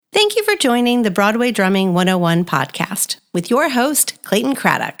Thank you for joining the Broadway Drumming 101 podcast with your host, Clayton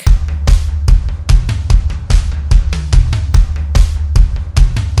Craddock.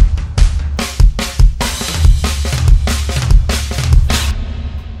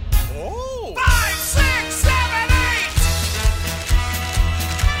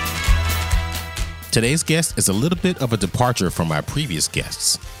 Today's guest is a little bit of a departure from my previous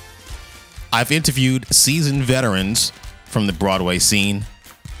guests. I've interviewed seasoned veterans from the Broadway scene,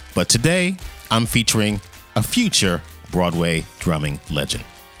 but today I'm featuring a future Broadway drumming legend.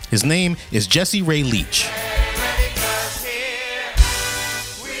 His name is Jesse Ray Leach.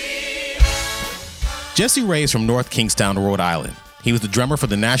 Jesse Ray is from North Kingstown, Rhode Island. He was the drummer for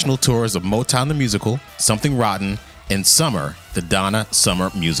the national tours of Motown the Musical, Something Rotten, and Summer, the Donna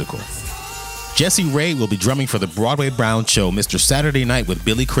Summer Musical. Jesse Ray will be drumming for the Broadway Brown show, Mr. Saturday Night with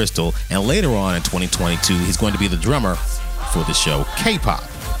Billy Crystal, and later on in 2022, he's going to be the drummer for the show K-Pop.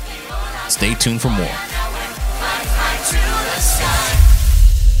 Stay tuned for more.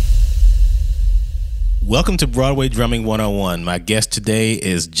 Welcome to Broadway Drumming 101. My guest today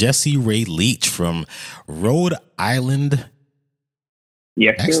is Jesse Ray Leach from Rhode Island.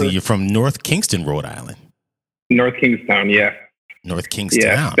 Yes, Actually, sir. You're from North Kingston, Rhode Island. North Kingstown, yeah. North Kingstown.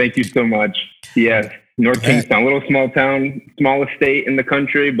 Yes, thank you so much. Yes, North Kingstown, little small town, smallest state in the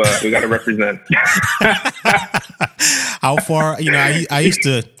country, but we got to represent. How far, I used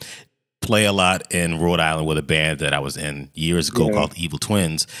to play a lot in Rhode Island with a band that I was in years ago called Evil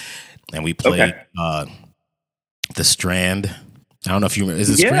Twins. And we played The Strand. I don't know if you remember. Is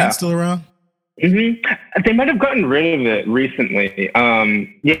the Strand still around? Mm-hmm. They might have gotten rid of it recently.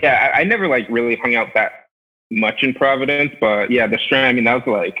 I never really hung out that much in Providence, but The Strand, that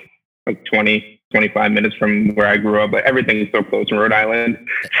was like 20, 25 minutes from where I grew up, but everything is so close in Rhode Island.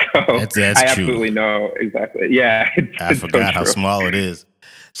 So that's I absolutely know exactly. Yeah. I forgot how small it is.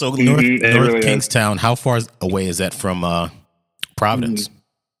 So North really Kingstown, how far away is that from Providence?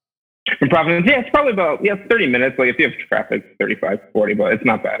 From Providence, it's probably about 30 minutes. If you have traffic, 35, 40, but it's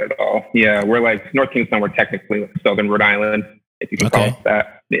not bad at all. Yeah, we're North Kingstown, we're technically Southern Rhode Island, if you can call it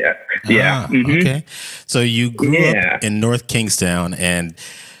that. Yeah. Okay. So you grew up in North Kingstown, and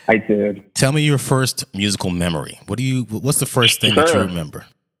I did. Tell me your first musical memory. What's the first thing that you remember?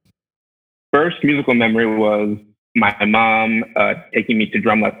 First musical memory was my mom taking me to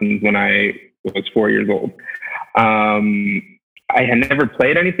drum lessons when I was 4 years old. I had never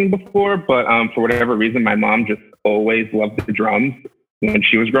played anything before, but for whatever reason, my mom just always loved the drums when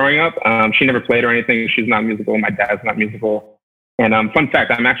she was growing up. She never played or anything. She's not musical. My dad's not musical. And fun fact,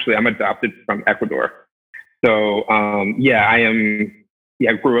 I'm adopted from Ecuador. So I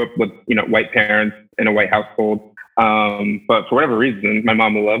grew up with white parents in a white household. But for whatever reason, my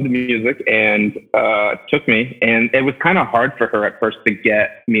mom loved music and took me. And it was kind of hard for her at first to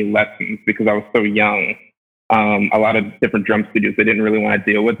get me lessons because I was so young. A lot of different drum studios, they didn't really want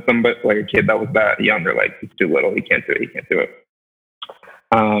to deal with somebody a kid that was that young. They're like, he's too little, he can't do it.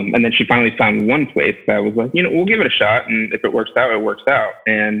 And then she finally found one place that was like, we'll give it a shot, and if it works out, it works out.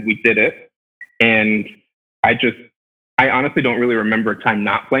 And we did it. And I honestly don't really remember a time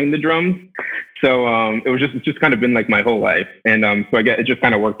not playing the drums. So it's just kind of been my whole life. And so I guess it just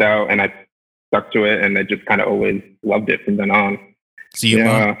kind of worked out, and I stuck to it, and I just kind of always loved it from then on. So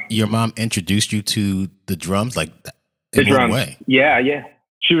your mom introduced you to the drums, the drums. Way? Yeah.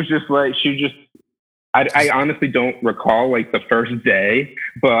 She was just I honestly don't recall the first day,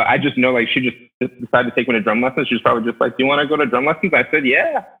 but I just know she just decided to take me to drum lessons. She was probably just like, "Do you want to go to drum lessons?" I said,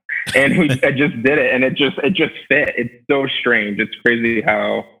 "Yeah," and I just did it, and it just fit. It's so strange. It's crazy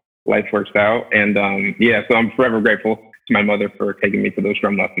how life works out, and so I'm forever grateful to my mother for taking me to those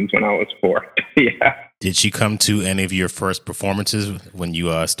drum lessons when I was 4. Yeah. Did she come to any of your first performances when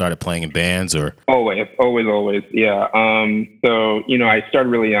you started playing in bands, or? Always. Yeah. So, I started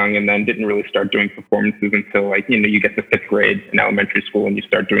really young and then didn't really start doing performances until you get to 5th grade in elementary school and you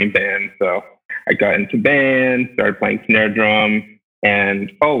start doing bands. So I got into bands, started playing snare drum,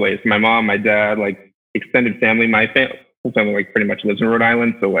 and always my mom, my dad, extended family, my whole family pretty much lives in Rhode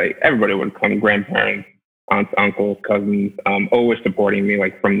Island. So everybody would come, grandparents, aunts, uncles, cousins, always supporting me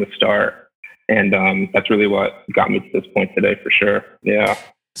from the start. And that's really what got me to this point today, for sure. Yeah.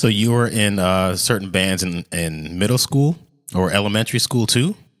 So you were in certain bands in middle school or elementary school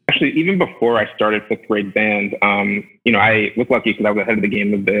too? Actually, even before I started 5th grade band, I was lucky because I was ahead of the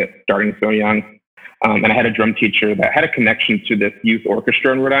game a bit, starting so young. And I had a drum teacher that had a connection to this youth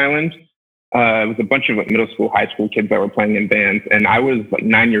orchestra in Rhode Island. It was a bunch of middle school, high school kids that were playing in bands. And I was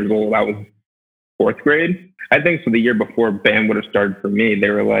 9 years old. I was 4th grade, I think. So the year before band would have started for me, they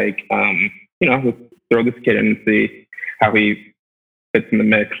were like, let's throw this kid in and see how he fits in the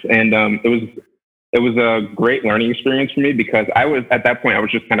mix. And it was a great learning experience for me because I was at that point I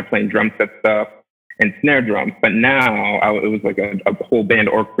was just kind of playing drum set stuff and snare drum, but now it was like a whole band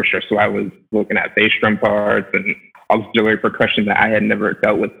orchestra. So I was looking at bass drum parts and auxiliary percussion that I had never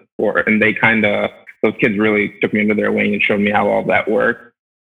dealt with before, and those kids really took me under their wing and showed me how all that worked.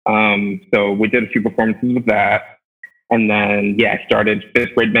 So we did a few performances with that. And then, I started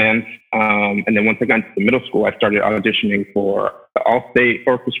fifth grade bands. And then once I got into the middle school, I started auditioning for the all-state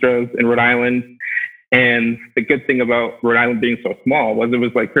orchestras in Rhode Island. And the good thing about Rhode Island being so small was it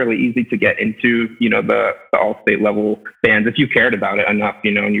was like fairly easy to get into, the all-state level bands. If you cared about it enough,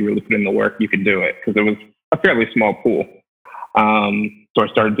 and you really put in the work, you could do it because it was a fairly small pool. So I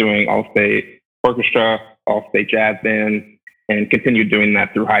started doing all-state orchestra, all-state jazz band, and continued doing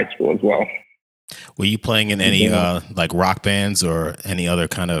that through high school as well. Were you playing in any like rock bands or any other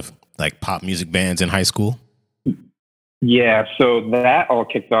kind of like pop music bands in high school? Yeah, so that all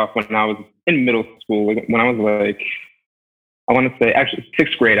kicked off when I was in middle school. When I was like, I want to say actually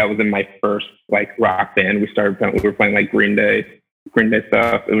sixth grade, I was in my first like rock band. We were playing like Green Day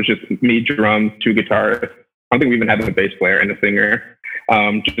stuff. It was just me, drums, two guitarists. I don't think we even had a bass player and a singer.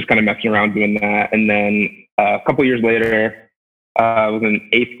 Just kind of messing around doing that. And then a couple years later, I was in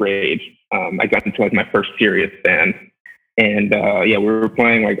eighth grade. I got into like my first serious band, and we were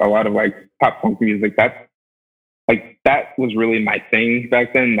playing like a lot of like pop punk music. That was really my thing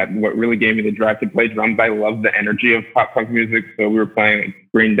back then. That what really gave me the drive to play drums. I love the energy of pop punk music, so we were playing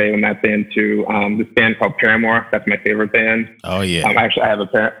Green Day in that band too. This band called Paramore. That's my favorite band. Oh yeah. Actually, I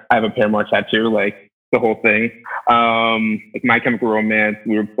have a Paramore tattoo. Like the whole thing. Like My Chemical Romance.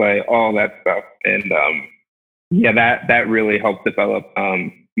 We would play all that stuff, and that really helped develop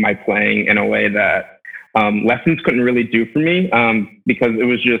my playing in a way that lessons couldn't really do for me, because it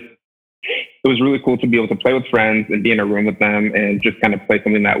was really cool to be able to play with friends and be in a room with them and just kind of play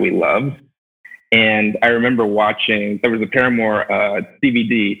something that we loved. And I remember there was a Paramore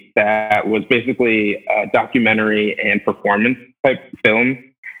DVD that was basically a documentary and performance type film.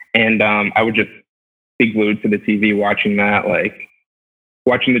 And I would just be glued to the TV watching that, like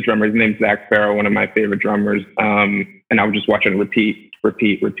watching the drummer. His name's Zach Farrow, one of my favorite drummers. And I would just watch it repeat.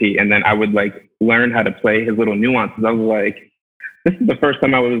 And then I would like learn how to play his little nuances. I was like, this is the first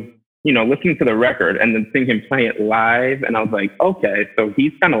time I was, listening to the record and then seeing him play it live. And I was like, okay, so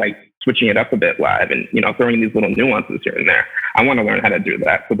he's kind of like switching it up a bit live and, throwing these little nuances here and there. I want to learn how to do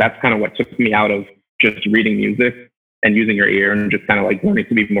that. So that's kind of what took me out of just reading music and using your ear and just kind of like learning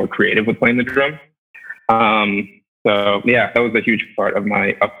to be more creative with playing the drum. So yeah, that was a huge part of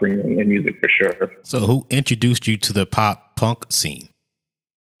my upbringing in music for sure. So who introduced you to the pop punk scene?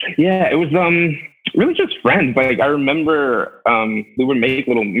 Yeah, it was really just friends. Like I remember we would make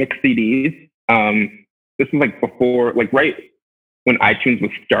little mix CDs. This was like before, like right when iTunes was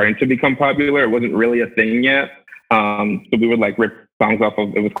starting to become popular. It wasn't really a thing yet. So we would like rip songs off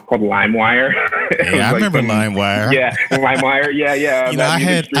of, it was called LimeWire. Yeah, I remember LimeWire. Yeah, LimeWire. Yeah.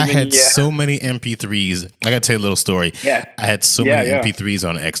 I had so many MP3s. I got to tell you a little story. Yeah. I had so many MP3s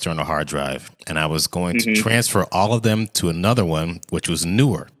on an external hard drive, and I was going to transfer all of them to another one, which was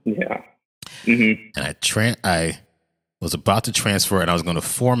newer. Yeah. Mm-hmm. And I was about to transfer, and I was going to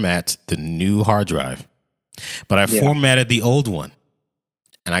format the new hard drive, but I formatted the old one,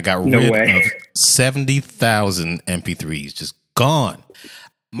 and I got rid of 70,000 MP3s, just gone.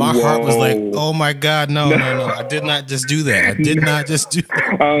 My heart was like, oh my God, no. I did not just do that.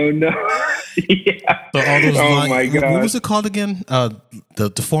 Oh no. Yeah. So all those my God. What was it called again?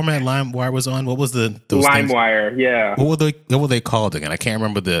 The format LimeWire was on. What was those LimeWire, yeah. What were they called again? I can't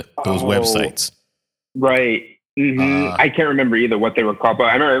remember those websites. Right. Mm-hmm. I can't remember either what they were called, but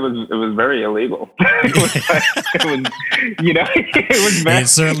I remember it was very illegal. It was It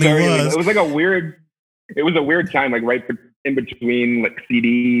certainly was. Illegal. It was like a weird time, like right in between like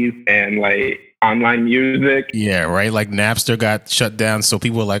CDs and like online music. Yeah, right. Like Napster got shut down, so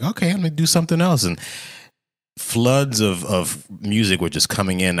people were like, "Okay, I'm gonna do something else." And floods of music were just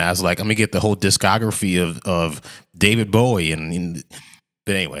coming in. I was like, "I'm gonna get the whole discography of David Bowie."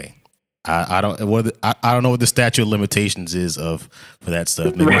 But anyway, I don't know what the statute of limitations is for that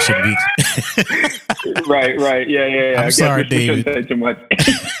stuff. Maybe it should be. Right. Yeah. I'm sorry, David. Say too much.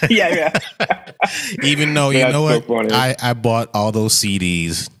 Yeah. Even though you know what, so I bought all those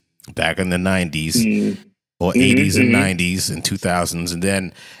CDs back in the 90s or 80s and 90s and 2000s, and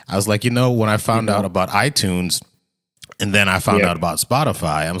then I was like, when I found out about iTunes, and then I found out about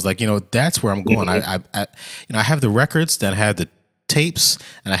Spotify, I was like, that's where I'm going. I have the records, then I have the tapes,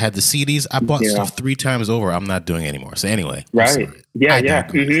 and I had the CDs. I bought stuff 3 times over. I'm not doing it anymore. So anyway, right? Yeah.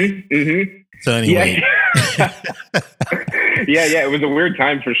 Mm-hmm. So anyway. Yeah. It was a weird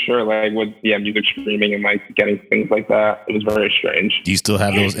time for sure. Like with music streaming and like getting things like that. It was very strange. Do you still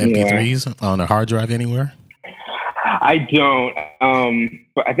have those MP3s on a hard drive anywhere? I don't.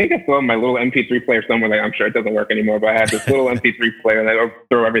 But I think I still have my little MP3 player somewhere. Like I'm sure it doesn't work anymore, but I had this little MP3 player and I would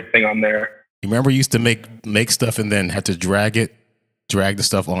throw everything on there. You remember you used to make stuff and then had to drag the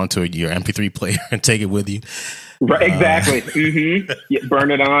stuff onto your MP3 player and take it with you? Right, exactly. Yeah, burn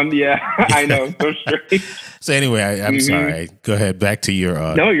it on. Yeah, I know. So strange. So anyway, I'm sorry. Go ahead. Back to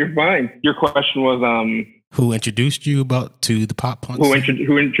your. No, you're fine. Your question was who introduced you to the pop punk? Who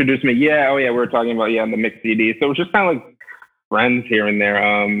introduced me? Yeah. Oh yeah, we were talking about the mixed CD. So it was just kind of like friends here and there.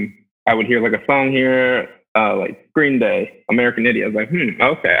 I would hear like a song here, like Green Day, American Idiot. I was like,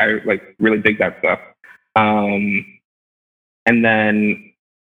 okay, I like really dig that stuff. And then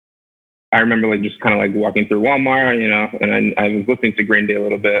I remember like just kind of like walking through Walmart, and I was listening to Green Day a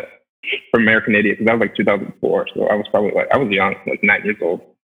little bit from American Idiot because that was like 2004. So I was probably I was young, like 9 years old.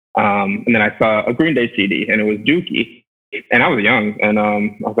 And then I saw a Green Day CD and it was Dookie. And I was young and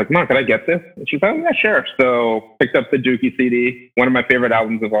I was like, Mom, could I get this? And she was like, oh, yeah, sure. So picked up the Dookie CD, one of my favorite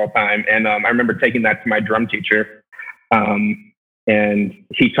albums of all time. And I remember taking that to my drum teacher. And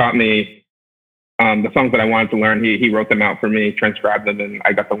he taught me the songs that I wanted to learn. He wrote them out for me, transcribed them, and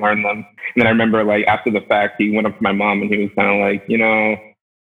I got to learn them. And then I remember like after the fact, he went up to my mom and he was kind of like,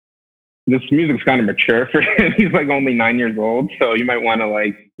 this music's kind of mature for him. He's like only 9 years old. So you might want to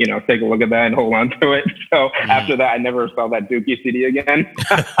like, take a look at that and hold on to it. So after that, I never saw that Dookie CD again.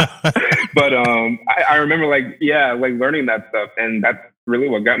 But I remember like learning that stuff. And that's really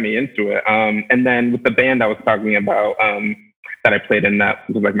what got me into it. And then with the band I was talking about, that I played in, that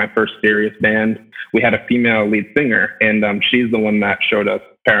was like my first serious band. We had a female lead singer, and she's the one that showed us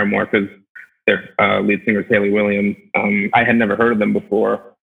Paramore because their lead singer is Hayley Williams. I had never heard of them before.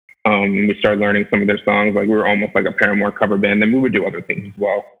 We started learning some of their songs. Like we were almost like a Paramore cover band, and we would do other things as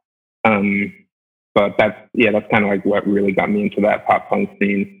well. But that's kind of like what really got me into that pop punk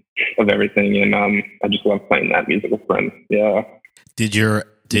scene of everything, and I just love playing that music with friends. Yeah. Did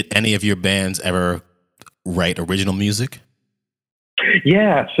any of your bands ever write original music?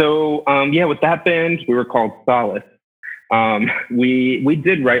 Yeah. So, with that band, we were called Solace. We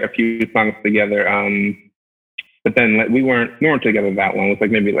did write a few songs together. But then we weren't together that long. It was like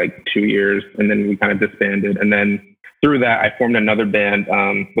maybe like 2 years, and then we kind of disbanded. And then through that, I formed another band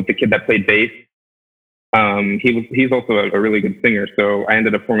with the kid that played bass. He's also a really good singer. So I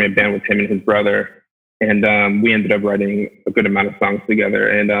ended up forming a band with him and his brother. And we ended up writing a good amount of songs together.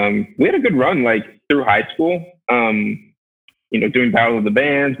 And we had a good run like through high school. Doing Battle of the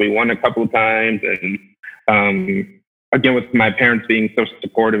Bands, we won a couple of times. And again, with my parents being so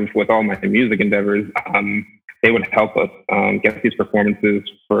supportive with all my music endeavors, they would help us get these performances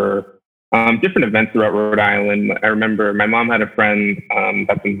for different events throughout Rhode Island. I remember my mom had a friend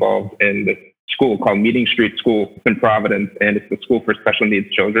that's involved in this school called Meeting Street School in Providence, and it's the school for special needs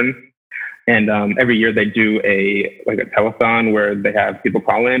children. And every year they do a telethon where they have people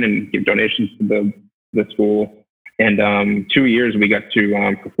call in and give donations to the school. And 2 years we got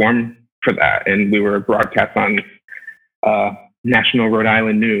to perform for that, and we were broadcast on National Rhode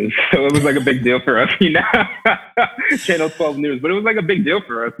Island News. So it was like a big deal for us, Channel 12 News, but it was like a big deal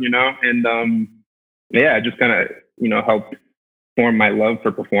for us, and it just kind of, helped form my love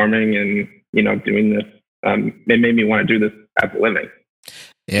for performing and, doing this. It made me want to do this as a living.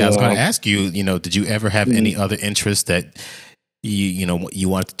 Yeah, I was going to ask you, did you ever have any other interests that you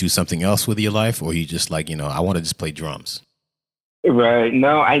want to do something else with your life, or you just like, I want to just play drums? Right.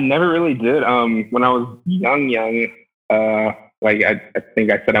 No, I never really did. When I was young, I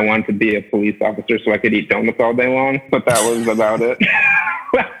think I said I wanted to be a police officer so I could eat donuts all day long, but that was about it.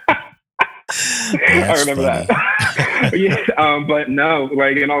 I remember funny. that. Yeah, but no,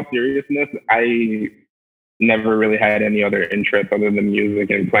 like in all seriousness, I never really had any other interest other than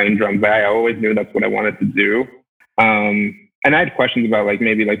music and playing drums. I always knew that's what I wanted to do. And I had questions about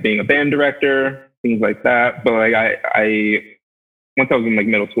maybe being a band director, things like that. But I once I was in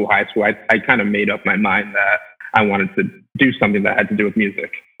middle school, high school, I kind of made up my mind that I wanted to do something that had to do with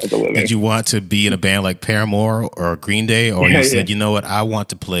music as a living. Did you want to be in a band like Paramore or Green Day, or you said, you know what, I want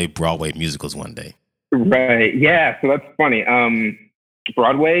to play Broadway musicals one day? Right. Yeah. So that's funny.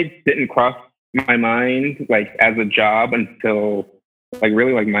 Broadway didn't cross my mind as a job until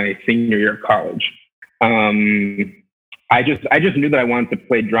really my senior year of college. I just knew that I wanted to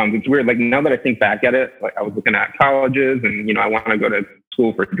play drums. It's weird. Now that I think back at it, I was looking at colleges and, I want to go to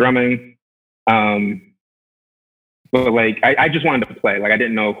school for drumming. But I just wanted to play. I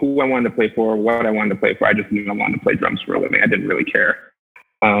didn't know who I wanted to play for, what I wanted to play for. I just knew I wanted to play drums for a living. I didn't really care.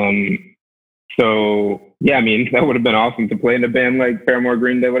 So yeah, I mean, that would have been awesome to play in a band like Paramore,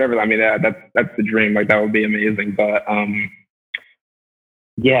 Green Day, whatever. I mean, that's the dream. Like that would be amazing. But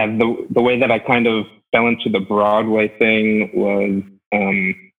yeah, the way that I kind of fell into the Broadway thing was,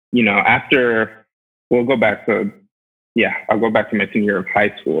 after we'll go back to I'll go back to my senior year of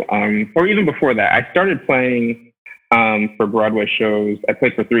high school, or even before that. I started playing for Broadway shows. I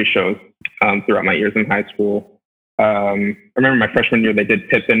played for 3 shows throughout my years in high school. I remember my freshman year they did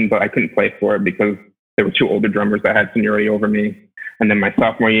Pippin, but I couldn't play for it because there were 2 older drummers that had seniority over me. And then my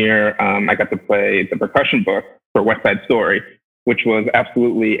sophomore year, I got to play the percussion book for West Side Story, which was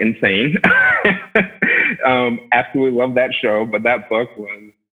absolutely insane. Absolutely loved that show, but that book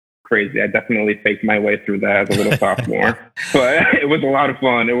was crazy. I definitely faked my way through that as a little sophomore, but it was a lot of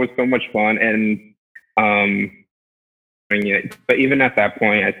fun. It was so much fun. And, but even at that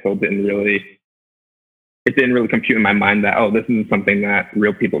point, I still didn't really compute in my mind that, this isn't something that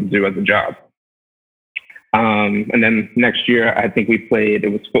real people do as a job. And then next year, I think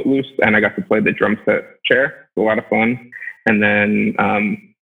it was Footloose, and I got to play the drum set chair. It was a lot of fun. And then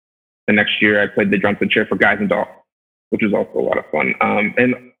the next year, I played the drum set chair for Guys and Dolls, which was also a lot of fun.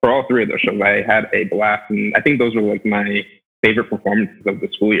 And for all 3 of those shows, I had a blast. And I think those were like my favorite performances of the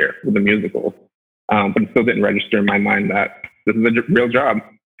school year with the musicals. But it still didn't register in my mind that this is a real job.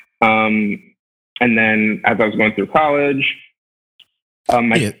 And then as I was going through college,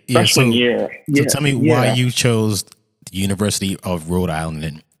 my freshman year. So tell me why you chose the University of Rhode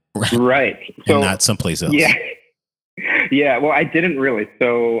Island right. And not someplace else. Yeah. Yeah, well, I didn't really.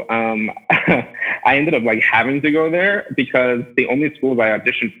 So I ended up like having to go there because the only schools I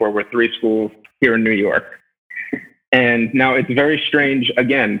auditioned for were 3 schools here in New York. And now it's very strange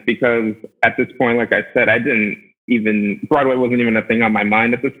again, because at this point, like I said, Broadway wasn't even a thing on my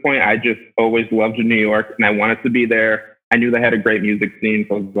mind at this point. I just always loved New York and I wanted to be there. I knew they had a great music scene.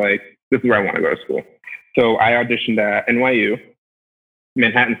 So I was like, this is where I want to go to school. So I auditioned at NYU,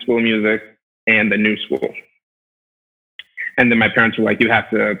 Manhattan School of Music, and the New School. And then my parents were like, you have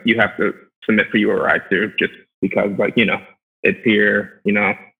to submit for URI too, just because it's here,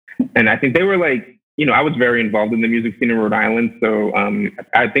 and I think they were like, I was very involved in the music scene in Rhode Island. So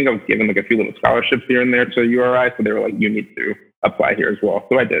I think I was given like a few little scholarships here and there to URI. So they were like, you need to apply here as well.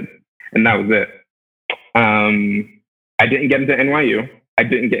 So I did. And that was it. I didn't get into NYU. I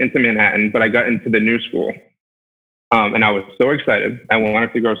didn't get into Manhattan, but I got into the New School. And I was so excited. I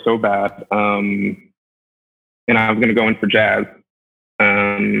wanted to go so bad. And I was going to go in for jazz.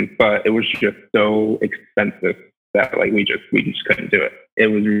 But it was just so expensive that like we just couldn't do it. It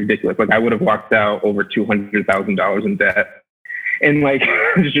was ridiculous. Like I would have walked out over $200,000 in debt. And like,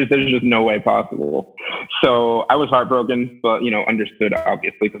 there's just no way possible. So I was heartbroken, but, understood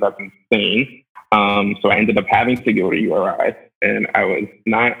obviously because that's insane. So I ended up having to go to URI, and I was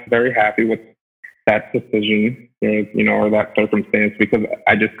not very happy with that decision, or that circumstance, because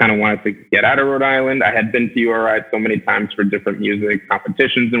I just kind of wanted to get out of Rhode Island. I had been to URI so many times for different music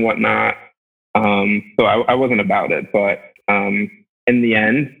competitions and whatnot. So I wasn't about it, but in the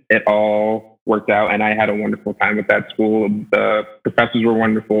end, it all worked out, and I had a wonderful time at that school. The professors were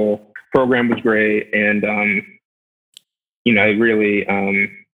wonderful, program was great, and it really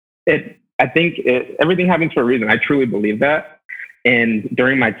I think everything happens for a reason. I truly believe that. And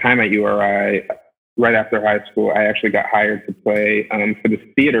during my time at URI, right after high school, I actually got hired to play for this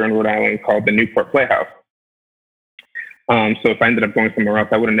theater in Rhode Island called the Newport Playhouse. So if I ended up going somewhere else,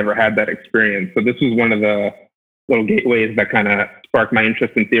 I would have never had that experience. So this was one of the little gateways that kind of sparked my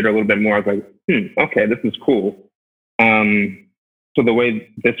interest in theater a little bit more. I was like, okay, this is cool. So the way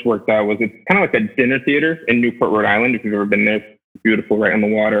this worked out was it's kind of like a dinner theater in Newport, Rhode Island. If you've ever been there, it's beautiful, right on the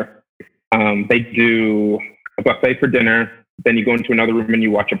water. They do a buffet for dinner. Then you go into another room and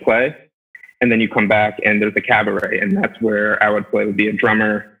you watch a play. And then you come back and there's a cabaret. And that's where I would play. It would be a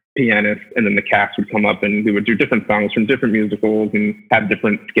drummer, pianist, and then the cast would come up and we would do different songs from different musicals and have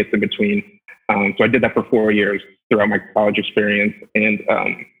different skits in between. So I did that for 4 years throughout my college experience. And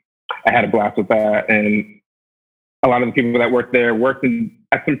I had a blast with that. And a lot of the people that worked there worked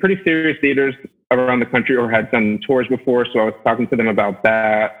at some pretty serious theaters around the country or had done tours before. So I was talking to them about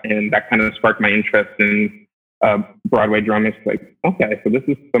that. And that kind of sparked my interest in Broadway drumming. It's like, okay, so this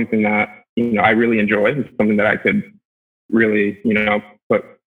is something that, I really enjoy. It's something that I could really, put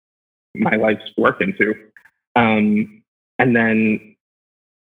my life's work into. And then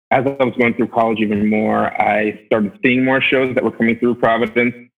as I was going through college even more, I started seeing more shows that were coming through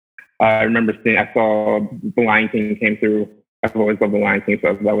Providence. I remember I saw The Lion King came through. I've always loved The Lion King,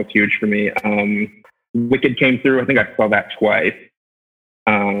 so that was huge for me. Wicked came through. I think I saw that twice.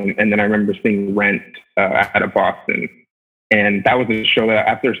 And then I remember seeing Rent out of Boston. And that was a show that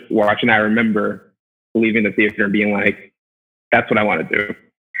after watching, I remember leaving the theater and being like, that's what I want to do.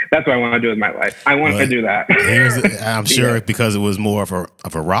 That's what I want to do with my life. I want to do that. I'm sure because it was more of a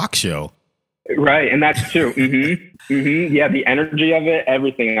rock show. Right. And that's true. Yeah. The energy of it,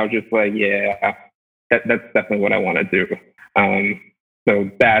 everything. I was just like, yeah, that's definitely what I want to do.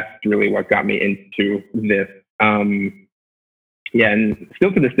 So that's really what got me into this. Yeah. And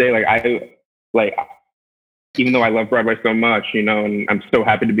still to this day, even though I love Broadway so much, and I'm so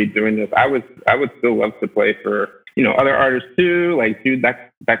happy to be doing this, I would still love to play for, other artists too, like do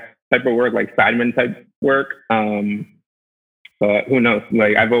that type of work, like sideman type work. But who knows?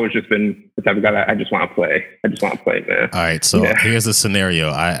 Like I've always just been the type of guy that I just want to play. Man. All right. So here's a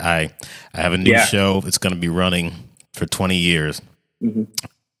scenario. I have a new show. It's going to be running for 20 years. Mm-hmm.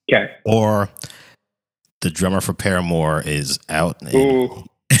 Okay. Or the drummer for Paramore is out. And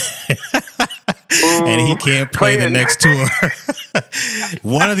he can't play the next tour.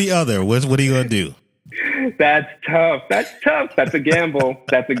 One or the other. What are you going to do? That's tough. That's a gamble.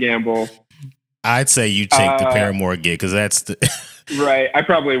 I'd say you take the Paramore gig because that's the right. I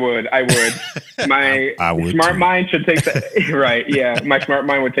probably would. I would. My I would smart too. mind should take that. Right. Yeah. My smart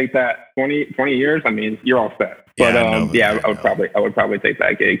mind would take that 20 years. I mean, you're all set. But I would probably take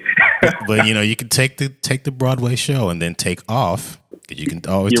that gig. But you can take the Broadway show and then take off because you can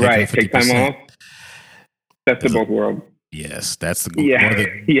always take time off. That's the both worlds. Yes, that's one of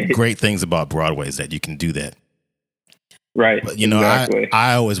the great things about Broadway is that you can do that. Right. But, exactly.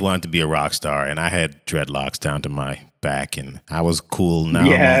 I always wanted to be a rock star, and I had dreadlocks down to my back, and I was cool. Now,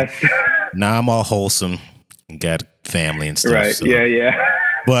 now I'm all wholesome and got family and stuff. Right. So. Yeah.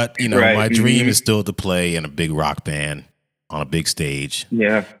 But, my dream is still to play in a big rock band on a big stage.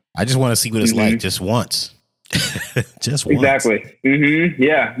 Yeah. I just want to see what it's like just once. Just once. Exactly.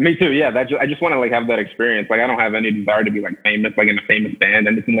 Yeah, me too. Yeah, I just want to have that experience. I don't have any desire to be famous, in a famous band,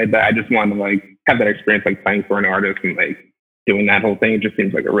 anything like that. I just want to have that experience, playing for an artist and doing that whole thing. It just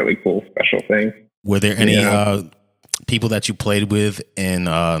seems like a really cool, special thing. Were there any people that you played with in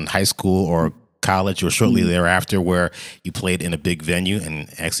high school or college or shortly thereafter where you played in a big venue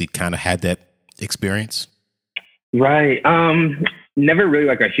and actually kind of had that experience? Right. Never really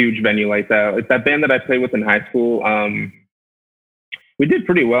a huge venue like that. It's that band that I played with in high school. We did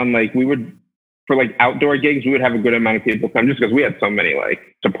pretty well. And we would, for outdoor gigs, we would have a good amount of people come just because we had so many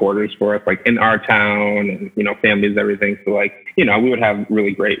supporters for us, in our town and, families, everything. So we would have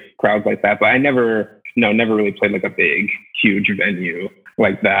really great crowds like that. But I never really played a big, huge venue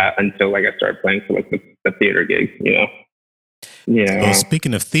like that until I started playing for the theater gigs, Yeah. Well,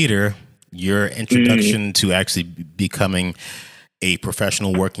 speaking of theater, your introduction to actually becoming a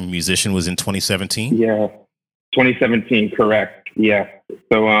professional working musician was in 2017? Yeah, 2017, correct. Yeah.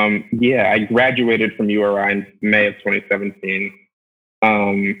 So, I graduated from URI in May of 2017.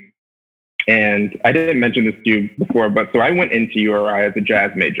 And I didn't mention this to you before, but so I went into URI as a jazz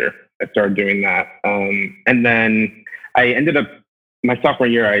major. I started doing that. And then I ended up, my sophomore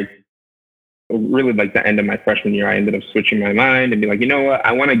year, I really the end of my freshman year, I ended up switching my mind and be you know what,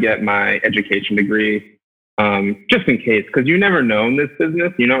 I want to get my education degree. Just in case, because you never know in this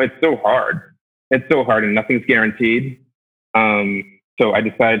business, it's so hard. It's so hard and nothing's guaranteed. So I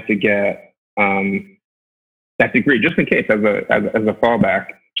decided to get that degree just in case as a fallback,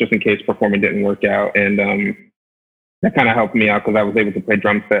 just in case performing didn't work out. And that kind of helped me out because I was able to play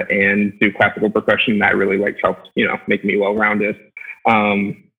drum set and do classical percussion. That really helped, make me well-rounded.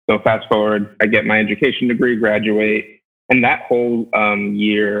 So fast forward, I get my education degree, graduate. And that whole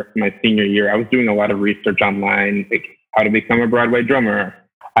year, my senior year, I was doing a lot of research online, how to become a Broadway drummer.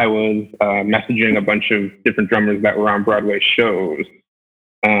 I was messaging a bunch of different drummers that were on Broadway shows,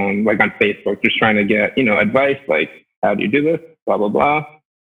 on Facebook, just trying to get, advice, how do you do this, blah, blah, blah.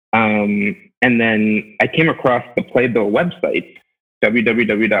 And then I came across the Playbill website,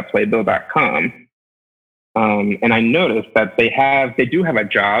 www.playbill.com. And I noticed that they do have a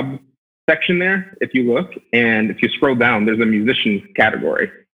job section there, if you look, and if you scroll down, there's a musicians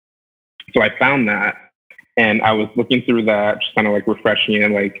category. So I found that, and I was looking through that, just kind of refreshing,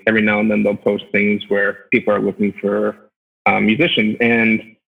 and every now and then they'll post things where people are looking for musicians.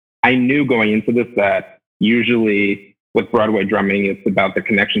 And I knew going into this that usually with Broadway drumming, it's about the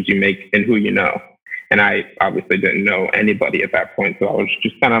connections you make and who you know. And I obviously didn't know anybody at that point, so I was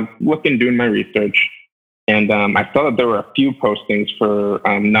just kind of looking, doing my research. And I saw that there were a few postings for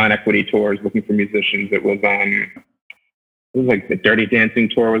non-equity tours looking for musicians. It was the Dirty Dancing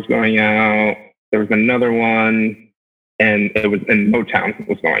tour was going out. There was another one, and it was in Motown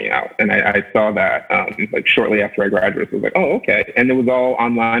was going out. And I saw that shortly after I graduated. So I was oh, okay. And it was all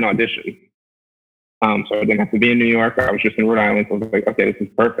online audition. So I didn't have to be in New York. I was just in Rhode Island. So I was like, okay, this is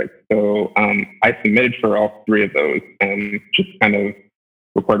perfect. So I submitted for all 3 of those and just kind of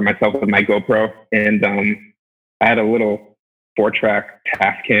recorded myself with my GoPro. And I had a little 4-track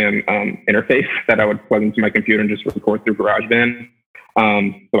Tascam interface that I would plug into my computer and just record through GarageBand.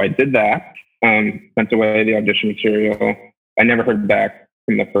 So I did that, sent away the audition material. I never heard back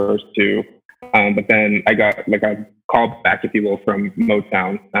from the first 2. But then I got like a call back, if you will, from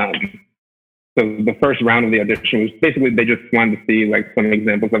Motown. So the first round of the audition was basically they just wanted to see like some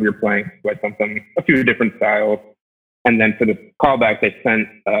examples of your playing. So I sent them a few different styles. And then for the callback, they sent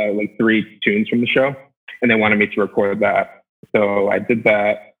like 3 tunes from the show, and they wanted me to record that. So I did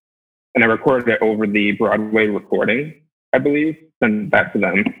that, and I recorded it over the Broadway recording, I believe, sent that to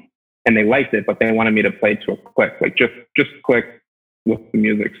them. And they liked it, but they wanted me to play to a click, like just click with the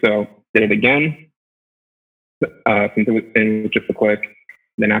music. So did it again, since it was just a click.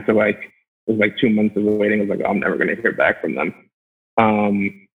 Then after it was like 2 months of waiting, I was like, oh, I'm never going to hear back from them.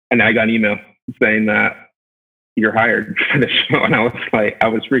 And then I got an email saying that you're hired for the show. And I was like, I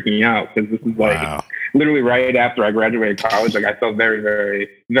was freaking out because this is like literally right after I graduated college. Like I felt very, very,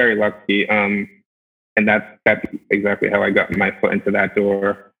 very lucky. And that's exactly how I got my foot into that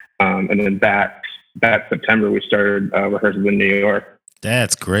door. And then that September, we started rehearsals in New York.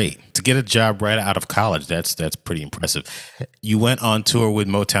 That's great. To get a job right out of college, that's pretty impressive. You went on tour with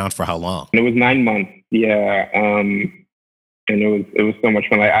Motown for how long? It was 9 months. Yeah. And it was so much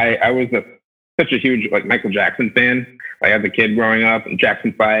fun. Like I was such a huge like Michael Jackson fan. Like as a kid growing up, and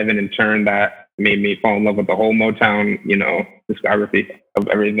Jackson 5, and in turn that made me fall in love with the whole Motown, discography of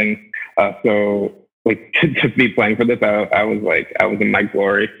everything. So like to be playing for this, I was in my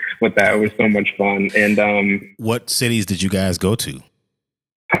glory with that. It was so much fun. And what cities did you guys go to?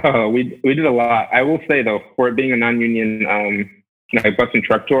 We did a lot. I will say though, for it being a non-union bus and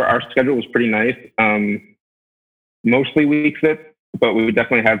truck tour, our schedule was pretty nice. Mostly weeks, but we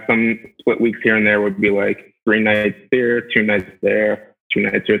definitely had some split weeks here and there. Would be like 3 nights here, 2 nights there, 2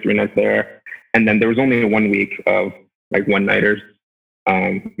 nights here, 3 nights there, and then there was only 1 week of like one-nighters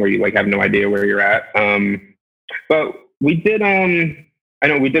where you like have no idea where you're at. But we did. I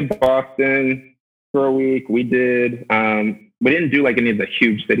know we did Boston for a week. We did. We didn't do like any of the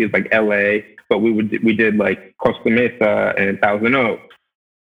huge cities like LA, but we did like Costa Mesa and Thousand Oaks,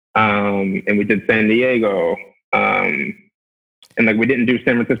 and we did San Diego, and like we didn't do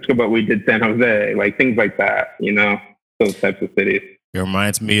San Francisco, but we did San Jose, like things like that, those types of cities. It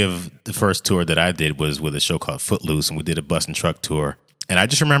reminds me of the first tour that I did was with a show called Footloose, and we did a bus and truck tour. And I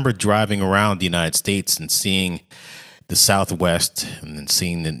just remember driving around the United States and seeing the Southwest, and then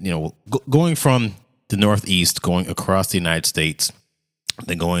seeing going from the Northeast, going across the United States,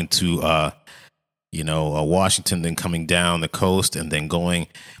 then going to, Washington, then coming down the coast, and then going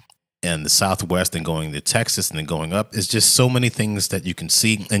in the Southwest, and going to Texas, and then going up. It's just so many things that you can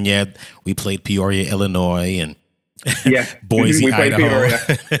see. And yet we played Peoria, Illinois, and Boise, Idaho.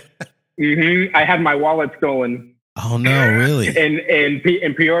 Mm-hmm. I had my wallet stolen. Oh no, really?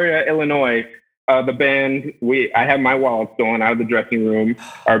 In Peoria, Illinois. The band, I had my wallet stolen out of the dressing room.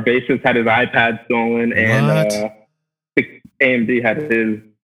 Our bassist had his iPad stolen, and AMD had his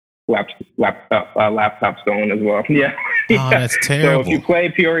laptop stolen as well. Yeah. Oh, that's terrible. So if you play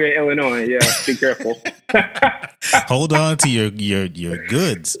Peoria, Illinois, be careful. Hold on to your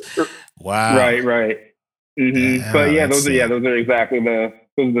goods. Wow. Right. Mm-hmm. But those are exactly those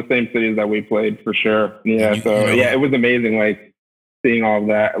are the same cities that we played for sure. Yeah. It was amazing. Like seeing all of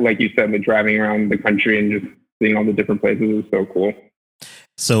that, like you said, like driving around the country and just seeing all the different places is so cool.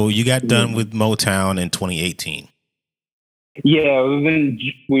 So you got done with Motown in 2018. Yeah,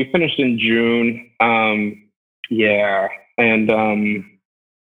 we finished in June. That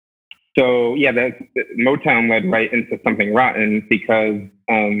Motown led right into Something Rotten because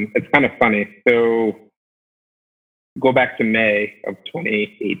it's kind of funny. So go back to May of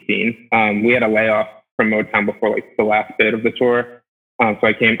 2018. We had a layoff from Motown before like the last bit of the tour. So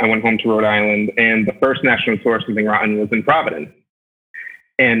I went home to Rhode Island, and the first national tour, Something Rotten, was in Providence.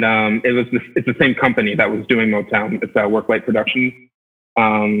 And it's the same company that was doing Motown. It's Worklight Productions.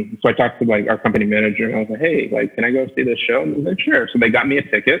 So I talked to like our company manager, and I was like, hey, like, can I go see this show? And he was like, sure. So they got me a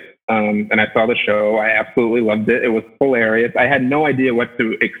ticket, and I saw the show. I absolutely loved it. It was hilarious. I had no idea what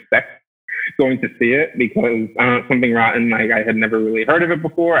to expect going to see it because Something Rotten, like I had never really heard of it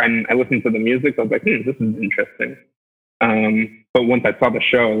before. And I listened to the music. I was like, this is interesting. But once I saw the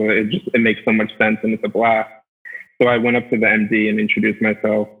show, it makes so much sense, and it's a blast. So I went up to the MD and introduced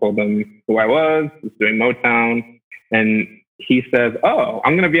myself, told them who I was doing Motown. And he says, oh,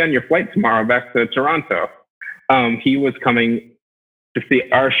 I'm going to be on your flight tomorrow back to Toronto. He was coming to see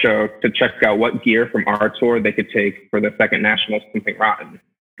our show to check out what gear from our tour they could take for the second national Something Rotten.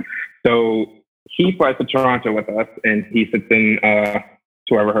 So he flies to Toronto with us, and he sits in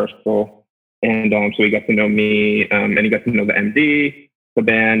to our rehearsal. And so he got to know me, and he got to know the MD, the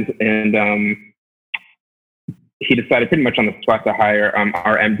band, and he decided pretty much on the spot to hire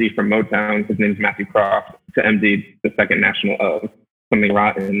our MD from Motown. His name's Matthew Croft, to MD the second national of Something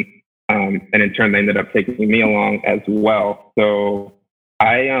Rotten. And in turn, they ended up taking me along as well. So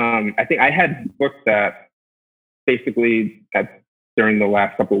I think I had booked that basically during the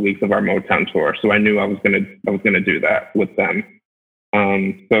last couple of weeks of our Motown tour. So I knew I was gonna do that with them.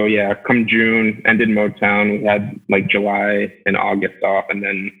 So yeah, come June, ended Motown. We had like July and August off, and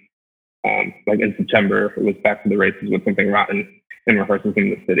then like in September, it was back to the races with Something Rotten and rehearsals in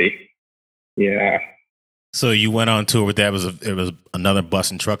the city. Yeah. So you went on tour with that. It was another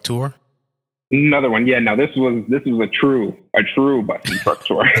bus and truck tour? Another one. Yeah. Now this was a true bus and truck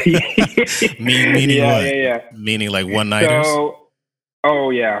tour. Meaning yeah, what? Yeah. Meaning like one-nighters? So,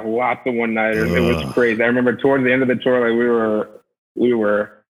 oh yeah, lots of one-nighters. It was crazy. I remember towards the end of the tour, like we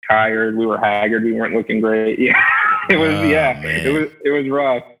were tired, we were haggard, we weren't looking great. Yeah. It was it was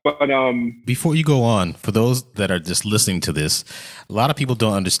rough. But before you go on, for those that are just listening to this, a lot of people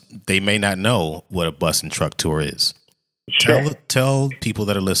don't understand. They may not know what a bus and truck tour is. Sure. Tell people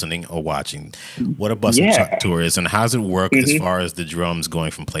that are listening or watching what a bus and truck tour is, and how does it work as far as the drums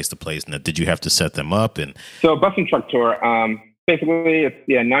going from place to place. And did you have to set them up? And so, a bus and truck tour, basically, it's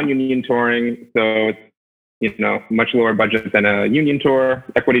non-union touring. So it's much lower budget than a union tour,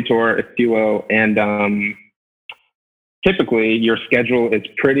 equity tour, if you will, and typically your schedule is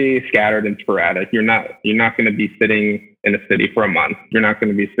pretty scattered and sporadic. You're not going to be sitting in a city for a month. You're not going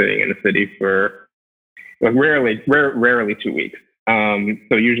to be sitting in a city for like rarely 2 weeks.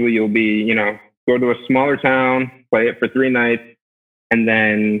 So usually you'll be, go to a smaller town, play it for 3 nights, and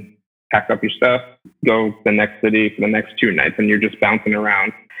then pack up your stuff, go to the next city for the next 2 nights, and you're just bouncing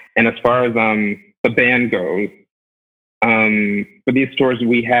around. And as far as the band goes, for these tours,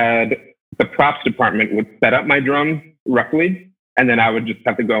 we had the props department would set up my drums roughly, and then I would just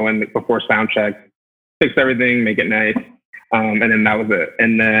have to go in before sound check, fix everything, make it nice, and then that was it.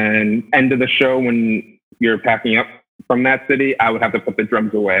 And then end of the show, when you're packing up from that city, I would have to put the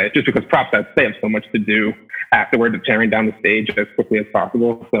drums away, just because props they have so much to do afterward, of tearing down the stage as quickly as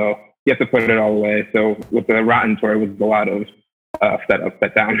possible. So you have to put it all away. So with the Rotten tour, it was a lot of set up,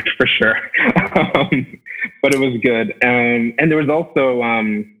 set down for sure. But it was good. And there was also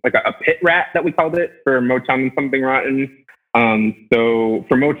like a pit rat that we called it for Motown and Something Rotten. So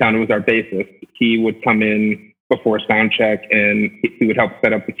for Motown, it was our bassist. He would come in before sound check, and he would help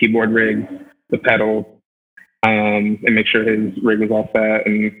set up the keyboard rigs, the pedals, and make sure his rig was all set,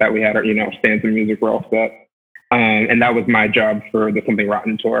 and that we had our stands and music were all set. And that was my job for the Something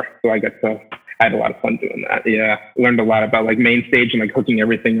Rotten tour. So I had a lot of fun doing that. Yeah. Learned a lot about like main stage and like hooking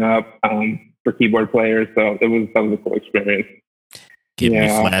everything up for keyboard players. So that was a cool experience. Give me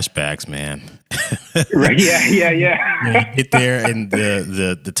flashbacks, man. Right. Yeah. You get there and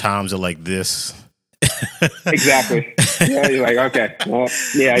the toms are like this. Exactly. Yeah, you're like, okay. Well,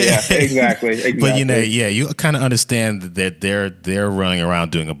 yeah, exactly. But you kind of understand that they're running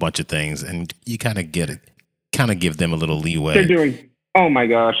around doing a bunch of things, and you kind of get it. Kind of give them a little leeway. They're doing, oh my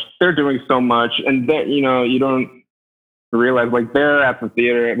gosh, they're doing so much, and that you don't realize like they're at the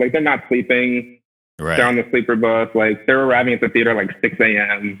theater, like they're not sleeping. Right. They're on the sleeper bus, like they're arriving at the theater like 6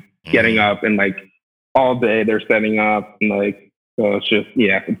 a.m., getting up, and like all day they're setting up, and like so it's just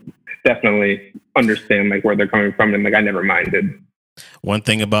definitely understand like where they're coming from, and like I never minded. One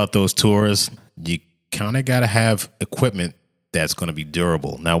thing about those tours, you kind of got to have equipment that's going to be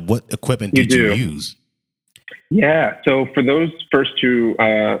durable. Now, what equipment did you use? Yeah, so for those first 2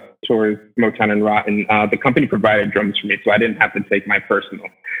 tours, Motown and Rotten, the company provided drums for me, so I didn't have to take my personal.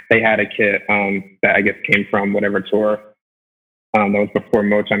 They had a kit that I guess came from whatever tour that was before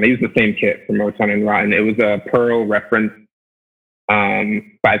Motown. They used the same kit for Motown and Rotten. It was a Pearl reference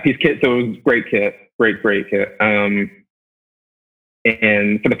 5-piece kit, so it was a great kit, great kit. And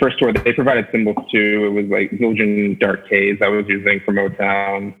for the first tour, they provided cymbals too. It was like Zildjian Dark Haze I was using for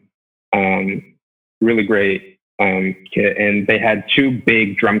Motown. Really great kit, and they had 2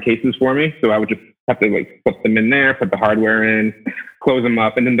 big drum cases for me, so I would just have to like put them in there, put the hardware in, close them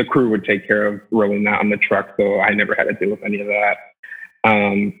up, and then the crew would take care of rolling that on the truck, so I never had to deal with any of that.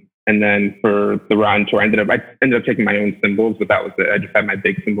 And then for the Rotten tour, I ended up taking my own cymbals, but that was it. I just had my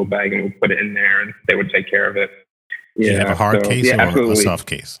big cymbal bag and would put it in there, and they would take care of it. Yeah, you have a hard case or absolutely. A soft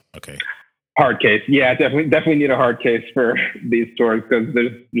case? Okay. Hard case. Yeah, definitely need a hard case for these tours, because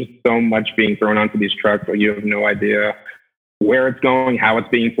there's just so much being thrown onto these trucks that you have no idea where it's going, how it's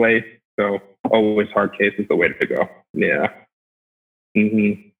being placed. So always hard case is the way to go. Yeah.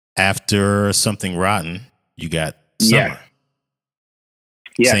 Mm-hmm. After Something Rotten, you got Summer.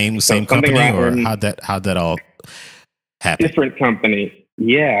 Yeah. Same company, or how'd that all happen? Different company.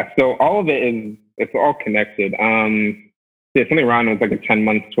 Yeah. So all of it's all connected. Something Rotten was like a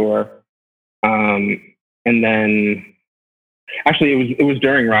 10-month tour. And then actually it was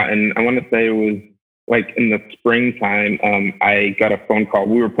during Rotten. I want to say it was like in the springtime. I got a phone call.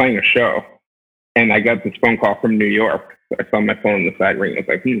 We were playing a show and I got this phone call from New York. I saw my phone on the side ring. I was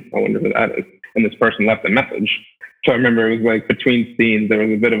like, I wonder who that is. And this person left a message. So I remember it was like between scenes, there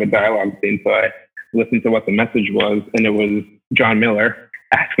was a bit of a dialogue scene. So I listened to what the message was, and it was John Miller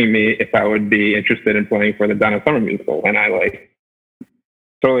asking me if I would be interested in playing for the Donna Summer musical. And I like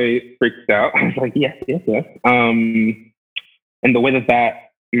totally freaked out. I was like, yes. And the way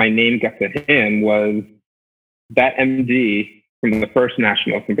that my name got to him was that MD from the first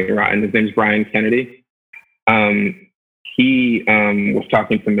national Something Rotten. His name's Brian Kennedy. He was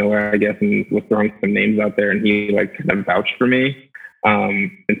talking to Miller, I guess, and was throwing some names out there, and he like kind of vouched for me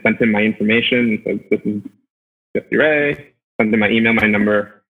and sent him my information and said, "This is Jesse Ray." Sent him my email, my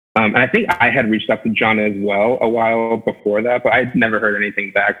number. And I think I had reached out to John as well a while before that, but I'd never heard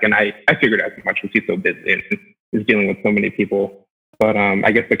anything back. And I figured as much because he's so busy and is dealing with so many people. But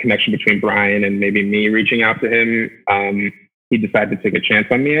I guess the connection between Brian and maybe me reaching out to him, he decided to take a chance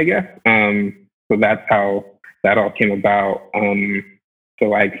on me, I guess. So that's how that all came about.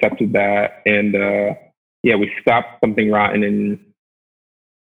 So I accepted that. And we stopped Something Rotten in,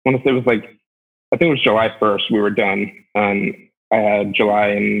 I want to say it was like, I think it was July 1st we were done. I had July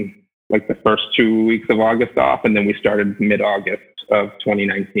and like the first 2 weeks of August off, and then we started mid-August of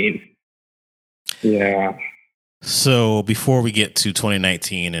 2019. Yeah. So before we get to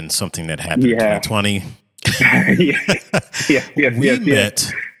 2019 and something that happened in 2020, we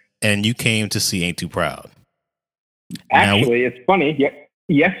met and you came to see Ain't Too Proud. Actually, it's funny.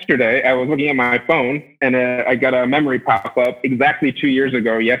 Yesterday, I was looking at my phone and I got a memory pop up. Exactly 2 years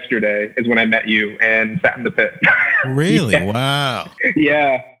ago, yesterday is when I met you and sat in the pit. Really? Yeah. Wow.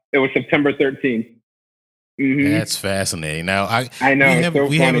 Yeah. It was September 13th. Mm-hmm. That's fascinating. Now, I know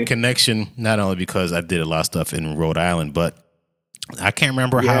we have a connection not only because I did a lot of stuff in Rhode Island, but I can't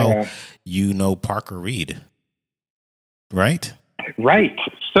remember how you know Parker Reed, right? Right.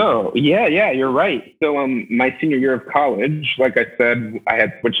 So, you're right. So, my senior year of college, like I said, I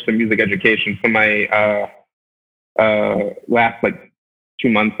had switched to music education. So my last 2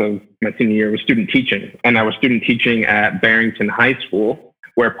 months of my senior year was student teaching, and I was student teaching at Barrington High School,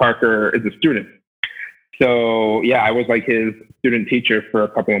 where Parker is a student. So I was like his student teacher for a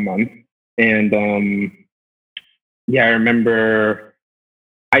couple of months. And I remember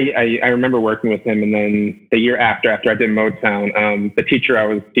I remember working with him. And then the year after I did Motown, the teacher I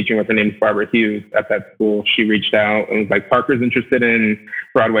was teaching with, her name is Barbara Hughes at that school. She reached out and was like, "Parker's interested in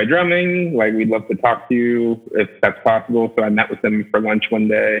Broadway drumming. Like, we'd love to talk to you if that's possible." So I met with him for lunch one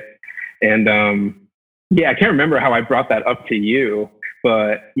day. And I can't remember how I brought that up to you.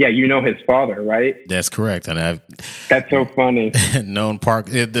 But you know his father, right? That's correct. And that's so funny. known Park.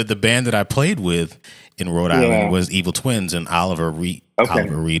 The band that I played with in Rhode Island was Evil Twins, and Oliver Reed. Okay.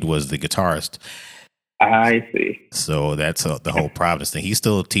 Oliver Reed was the guitarist. I see. So that's the whole Providence thing. He's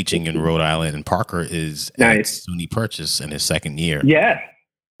still teaching in Rhode Island, and Parker is at SUNY Purchase in his second year. Yes.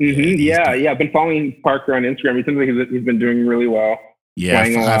 Mm-hmm. I've been following Parker on Instagram. It seems like he's been doing really well. Yeah,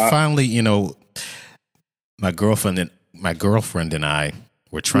 I finally, my girlfriend and I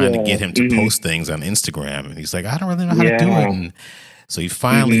were trying to get him to post things on Instagram. And he's like, "I don't really know how to do it." And so he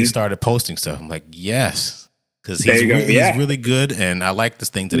finally started posting stuff. I'm like, yes, because he's really good. And I like the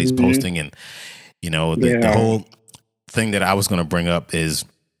things that he's posting. And, the whole thing that I was going to bring up is,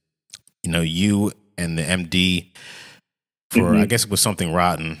 you and the MD for, I guess it was Something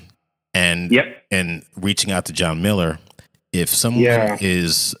Rotten, and reaching out to John Miller. If someone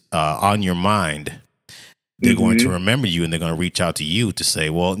is on your mind, they're going to remember you, and they're going to reach out to you to say,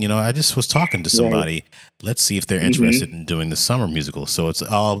 "Well, I just was talking to somebody. Right. Let's see if they're interested in doing the summer musical." So it's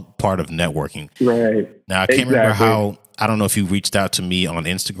all part of networking. Right. Now, I can't remember how, I don't know if you reached out to me on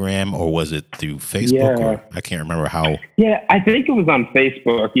Instagram or was it through Facebook or I can't remember how. Yeah, I think it was on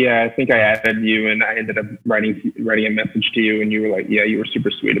Facebook. Yeah, I think I added you and I ended up writing a message to you, and you were like, you were super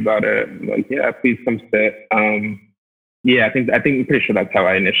sweet about it. I'm like, please come sit. I think I'm pretty sure that's how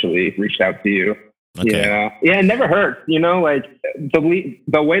I initially reached out to you. Okay. Yeah, it never hurts. Like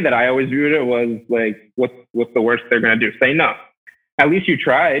the way that I always viewed it was like, what's the worst they're gonna do? Say no. At least you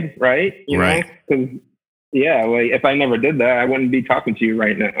tried, right? Right. Because if I never did that, I wouldn't be talking to you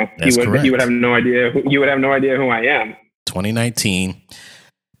right now. That's correct. You would have no idea. You would have no idea who I am. 2019.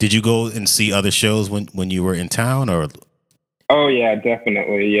 Did you go and see other shows when you were in town, or? Oh yeah,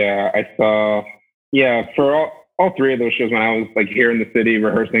 definitely. Yeah, I saw. Yeah, for all three of those shows when I was like here in the city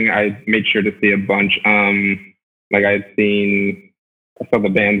rehearsing, I made sure to see a bunch. Like I saw the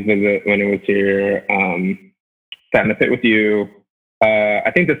band's visit when it was here. Sat in the pit with you.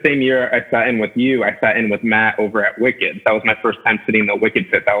 I think the same year I sat in with you, I sat in with Matt over at Wicked. That was my first time sitting in the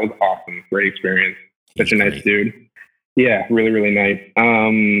Wicked pit. That was awesome. Great experience. Such a nice dude. Yeah, really, really nice.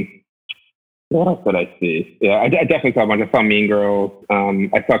 What else did I see? Yeah, I definitely saw a bunch. I saw Mean Girls.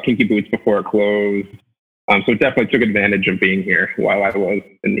 I saw Kinky Boots before it closed. So definitely took advantage of being here while I was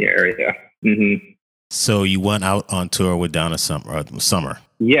in the area. Mm-hmm. So you went out on tour with Donna Summer.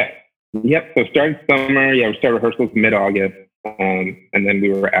 Yeah. Yep. So started summer. Yeah, we started rehearsals mid-August. And then we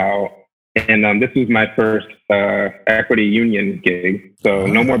were out. And this was my first equity union gig. So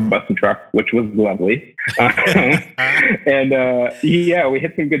no more bus and truck, which was lovely. And yeah, we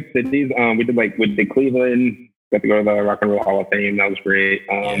hit some good cities. We did Cleveland, got to go to the Rock and Roll Hall of Fame. That was great.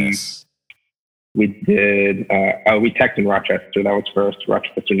 Yes. We did, we teched in Rochester. That was first,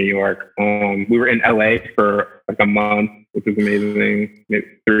 Rochester, New York. We were in LA for like a month, which was amazing. Maybe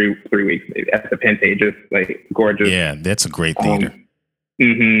three weeks maybe, at the Pantages, like gorgeous. Yeah, that's a great theater.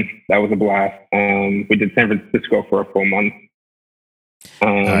 That was a blast. We did San Francisco for a full month.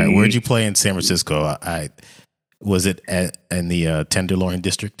 All right, where'd you play in San Francisco? Was it in the Tenderloin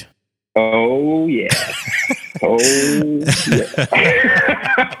district? Oh yeah,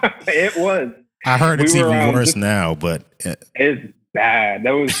 it was. I heard it's even worse now, but it's bad.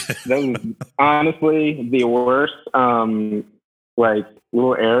 That was honestly the worst. Like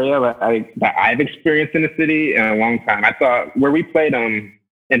little area that I've experienced in the city in a long time. I thought where we played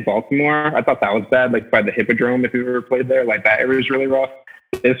in Baltimore, I thought that was bad. Like by the Hippodrome, if you ever played there, like that area was really rough.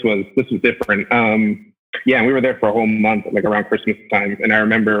 This was different. Yeah, and we were there for a whole month, like around Christmas time. And I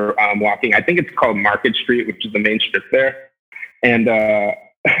remember walking. I think it's called Market Street, which is the main strip there. And I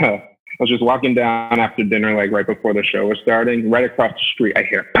was just walking down after dinner, like right before the show was starting. Right across the street, I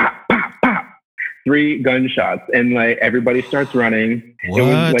hear pop, pop, pop. 3 gunshots, and like everybody starts running. What? It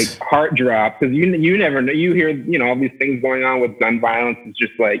was like heart drop because you never know. You hear all these things going on with gun violence. It's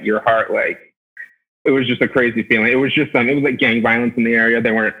just like your heart, like it was just a crazy feeling. It was just it was like gang violence in the area.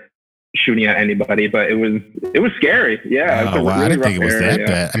 They weren't shooting at anybody, but it was scary. Yeah. Oh, wow. Really I didn't think it was that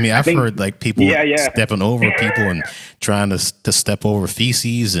bad. I mean, I've heard like people stepping over people and trying to step over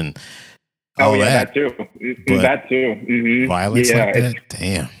feces and all that too. That too. Mm-hmm. Violence like that.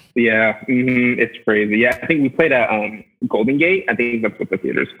 Damn. Yeah, it's crazy. Yeah, I think we played at Golden Gate. I think that's what the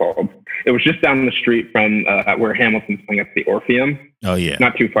theater's called. It was just down the street from where Hamilton's playing at the Orpheum. Oh, yeah.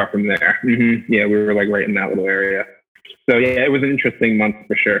 Not too far from there. Mm-hmm. Yeah, we were like right in that little area. So, yeah, it was an interesting month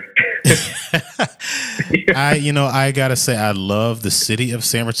for sure. I got to say, I love the city of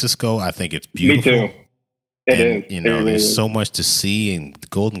San Francisco. I think it's beautiful. Me too. It is. There's so much to see in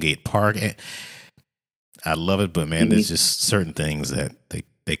Golden Gate Park. I love it, but, man, there's just certain things that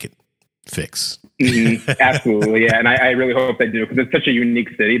they could fix. Absolutely, yeah. And I really hope they do, because it's such a unique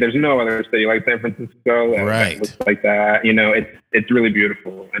city. There's no other city like San Francisco that looks like that. It's really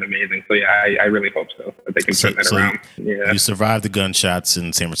beautiful and amazing. So yeah, I really hope so that they can turn that around. Yeah. You survived the gunshots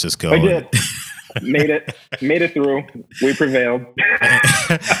in San Francisco. I did. Made it through. We prevailed.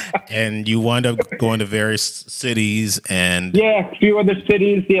 And you wound up going to various cities and a few other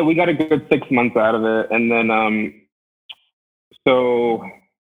cities. Yeah, we got a good 6 months out of it, and then so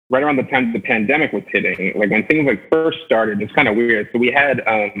right around the time the pandemic was hitting, like when things like first started, it's kind of weird. So we had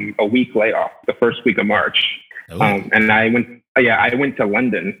a week layoff the first week of March, and I went to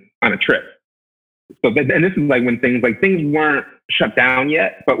London on a trip. So and this is like when things weren't shut down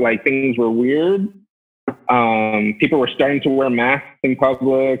yet, but like things were weird. People were starting to wear masks in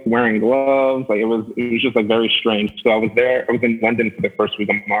public, wearing gloves. Like it was just like very strange. So I was in London for the first week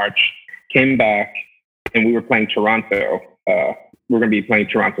of March, came back, and we were playing Toronto. We're going to be playing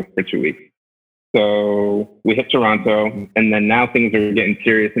Toronto for 2 weeks. So we hit Toronto, and then now things are getting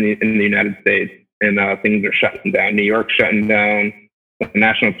serious in the United States, and things are shutting down. New York's shutting down. The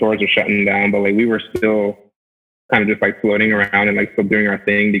national tours are shutting down, but like we were still kind of just like floating around and like still doing our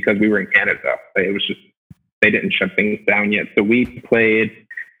thing because we were in Canada. Like, it was just, they didn't shut things down yet. So we played,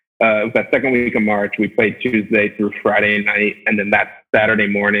 it was that second week of March. We played Tuesday through Friday night, and then that Saturday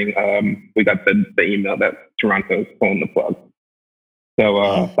morning, we got the email that Toronto's pulling the plug.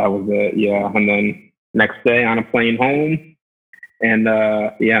 So that was it, yeah. And then next day on a plane home, and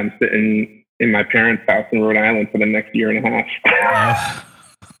I'm sitting in my parents' house in Rhode Island for the next year and a half.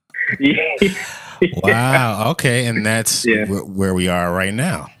 Wow. Okay, and that's where we are right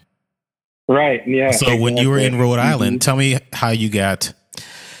now. Right. Yeah. So when you were in Rhode Island, tell me how you got.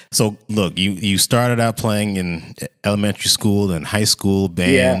 So look, you started out playing in elementary school and high school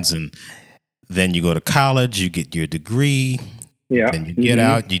bands, and then you go to college, you get your degree. Yeah. Then you get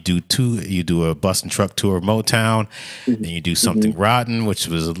out, you do a bus and truck tour of Motown, then you do Something Rotten, which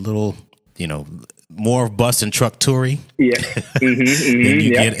was a little, more bus and truck toury. Yeah. Then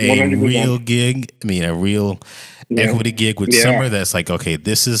you get a 100%. Real gig, a real equity gig with Summer that's like, okay,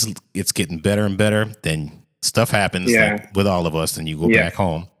 it's getting better and better. Then stuff happens like with all of us, and you go back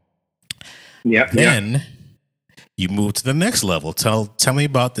home. Yeah. Then you move to the next level. Tell me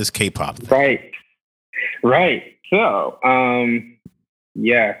about this K-pop thing. Right. So,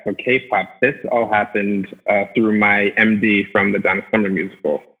 so K-pop, this all happened through my MD from the Donna Summer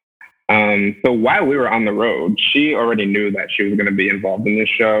musical. So while we were on the road, she already knew that she was going to be involved in this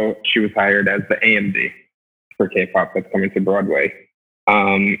show. She was hired as the AMD for K-pop that's coming to Broadway.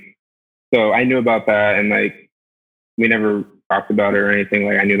 So I knew about that, and like we never talked about it or anything.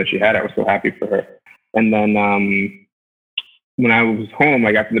 Like I knew that she had it. I was so happy for her. And then when I was home,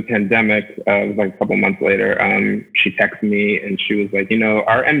 like after the pandemic, it was like a couple months later, she texted me and she was like,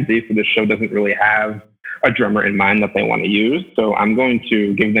 our MD for this show doesn't really have a drummer in mind that they want to use. So I'm going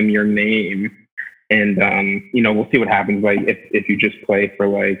to give them your name and, we'll see what happens. Like if you just play for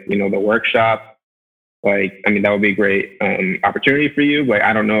like, the workshop, like, that would be a great opportunity for you. Like,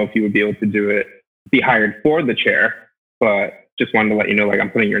 I don't know if you would be able to be hired for the chair, but just wanted to let you know, like I'm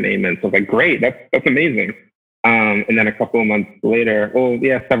putting your name in. So like, great, that's amazing. And then a couple of months later,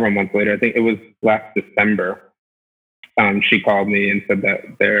 several months later, I think it was last December, she called me and said that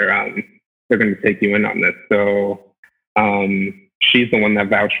they're going to take you in on this. So she's the one that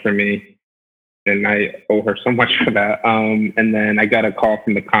vouched for me, and I owe her so much for that. And then I got a call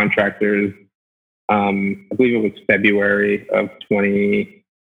from the contractors. I believe it was February of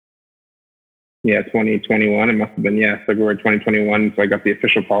 2021. It must have been, February 2021. So I got the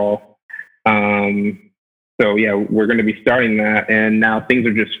official call. So we're going to be starting that, and now things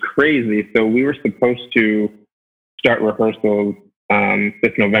are just crazy. So we were supposed to start rehearsals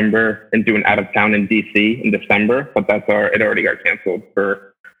this November and do an out of town in DC in December, but it already got canceled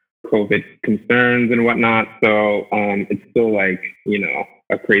for COVID concerns and whatnot. So it's still like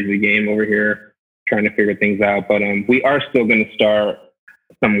a crazy game over here trying to figure things out. But we are still going to start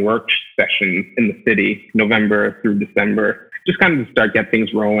some work sessions in the city November through December, just kind of to start get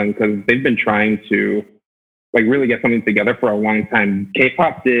things rolling, because they've been trying to like really get something together for a long time.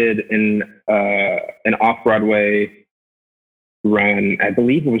 K-pop did an off-Broadway run, I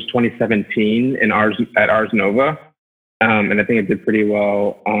believe it was 2017 at Ars Nova. And I think it did pretty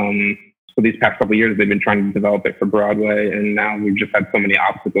well. So these past couple of years, they've been trying to develop it for Broadway. And now we've just had so many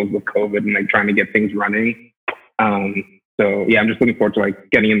obstacles with COVID and like trying to get things running. So I'm just looking forward to like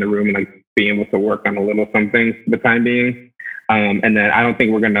getting in the room and like being able to work on a little something for the time being. And then I don't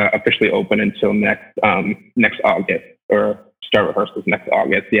think we're going to officially open until next August, or start rehearsals next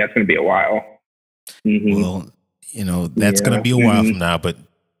August. Yeah, it's going to be a while. Mm-hmm. Well, that's going to be a while from now, but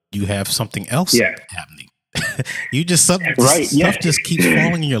you have something else happening. You just stuff just keeps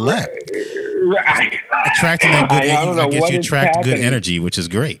falling in your lap. Right. Attracting that good energy. I guess you attract good energy, which is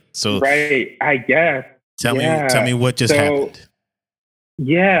great. So right, I guess. Tell me what just happened.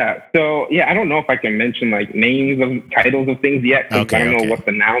 Yeah. So, I don't know if I can mention like names of titles of things yet, because I don't know what's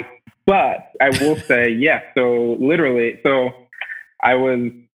announced, but I will say, So literally, I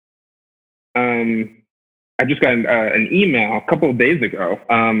was, I just got an email a couple of days ago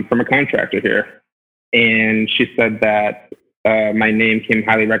from a contractor here. And she said that my name came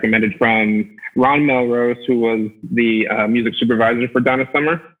highly recommended from Ron Melrose, who was the music supervisor for Donna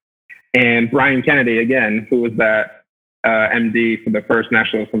Summer, and Brian Kennedy, again, who was that MD for the first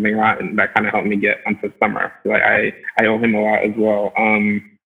National Something Rotten that kind of helped me get onto Summer. Like I owe him a lot as well.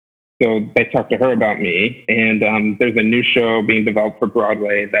 So they talked to her about me, and there's a new show being developed for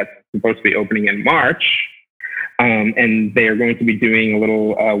Broadway that's supposed to be opening in March. And they are going to be doing a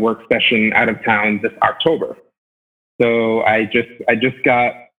little work session out of town this October. So I just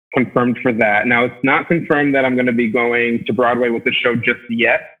got confirmed for that. Now, it's not confirmed that I'm going to be going to Broadway with the show just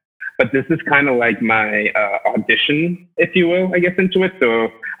yet, but this is kind of like my audition, if you will, I guess, into it. So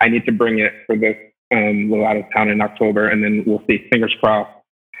I need to bring it for this little out of town in October, and then we'll see, fingers crossed.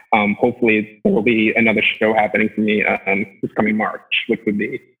 Hopefully there will be another show happening for me this coming March, which would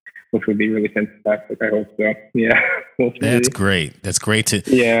be really fantastic. I hope so. Yeah. That's great. That's great to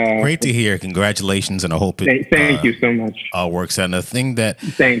hear. Congratulations, and I hope it thank you so much. All works out. And the thing that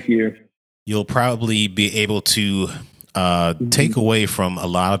thank you. You'll probably be able to take away from a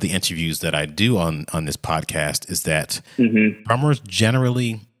lot of the interviews that I do on this podcast is that drummers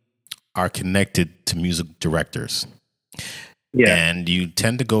generally are connected to music directors. Yeah. And you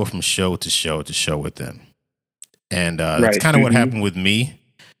tend to go from show to show to show with them. And Right. that's kind of what happened with me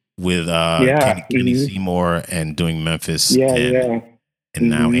with Kenny Seymour and doing Memphis and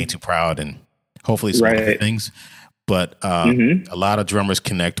now Ain't Too Proud and hopefully some other things. But a lot of drummers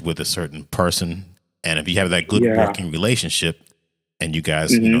connect with a certain person. And if you have that good working relationship and you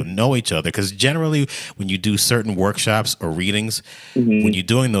guys know each other, because generally when you do certain workshops or readings, when you're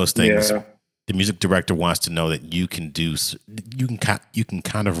doing those things, the music director wants to know that you can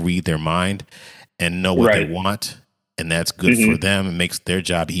kind of read their mind and know what they want. And that's good for them. It makes their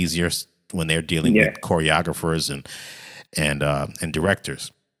job easier when they're dealing with choreographers and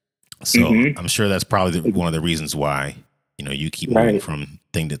directors. So I'm sure that's probably one of the reasons why you keep moving from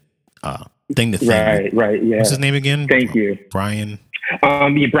thing to thing. Right. Yeah. What's his name again? Thank you, Brian.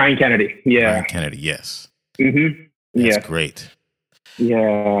 Brian Kennedy. Yeah. Brian Kennedy. Yes. That's great.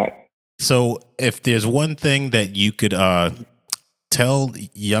 Yeah. So if there's one thing that you could tell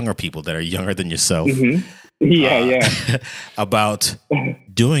younger people that are younger than yourself, about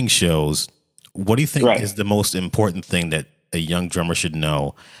doing shows, what do you think is the most important thing that a young drummer should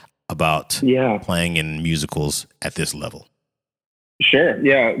know about playing in musicals at this level? Sure.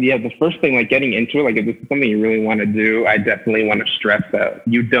 Yeah. The first thing, like getting into it, like if this is something you really want to do, I definitely want to stress that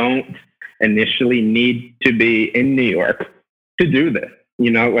you don't initially need to be in New York to do this.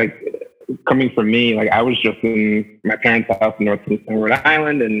 Like coming from me, like I was just in my parents' house in North Kingston, Rhode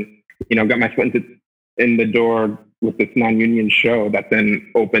Island, and got my foot in the door with this non-union show that then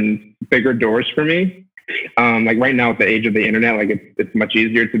opened bigger doors for me. Like right now at the age of the internet, like it's much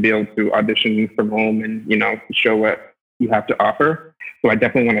easier to be able to audition from home and show what you have to offer. So I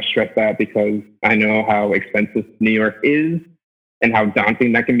definitely want to stress that because I know how expensive New York is and how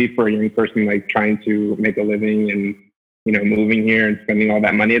daunting that can be for a young person, like trying to make a living and moving here and spending all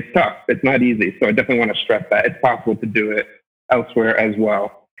that money. It's tough. It's not easy. So I definitely want to stress that it's possible to do it elsewhere as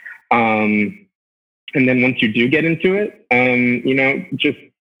well. And then once you do get into it,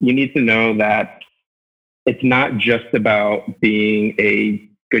 you need to know that it's not just about being a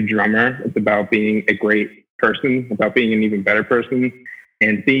good drummer. It's about being a great person, about being an even better person,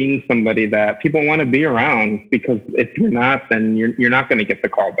 and being somebody that people want to be around, because if you're not, then you're not going to get the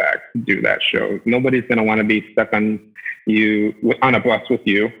call back to do that show. Nobody's going to want to be stuck on a bus with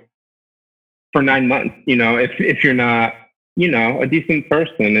you for 9 months. If you're not, a decent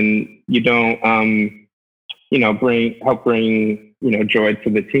person and you don't, help bring joy to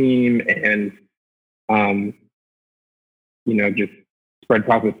the team and, just spread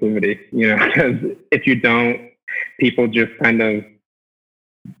positivity, because if you don't, people just kind of,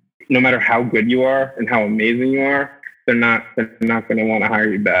 no matter how good you are and how amazing you are, they're not going to want to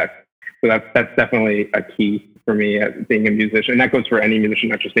hire you back. So that's definitely a key for me as being a musician. And that goes for any musician,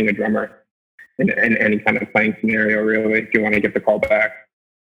 not just being a drummer in any kind of playing scenario, really, if you want to get the call back.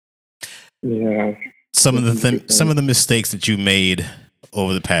 Yeah. Some of the mistakes that you made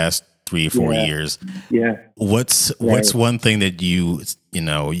over the past 3 or 4 years. Yeah. What's one thing that you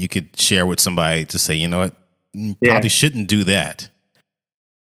could share with somebody to say, probably shouldn't do that?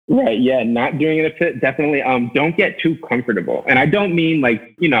 Right. Yeah. Not doing it. Definitely. Don't get too comfortable. And I don't mean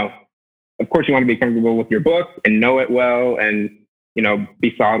like, of course you want to be comfortable with your book and know it well and,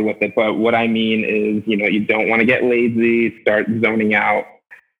 be solid with it. But what I mean is, you don't want to get lazy, start zoning out,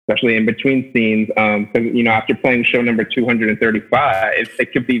 especially in between scenes. Because, after playing show number 235,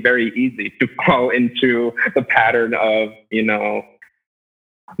 it could be very easy to fall into the pattern of,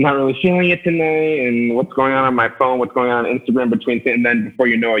 not really feeling it tonight and what's going on my phone, what's going on Instagram between things. And then before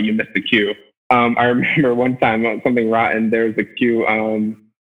you know it, you missed the cue. I remember one time on Something Rotten, there was a cue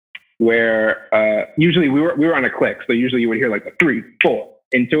where usually we were on a click. So usually you would hear like a 3, 4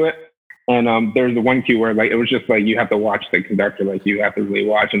 into it. And there's the one cue where like it was just like you have to watch the conductor, like you have to really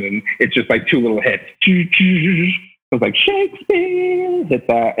watch, and then it's just like 2 little hits. It was like Shakespeare, hit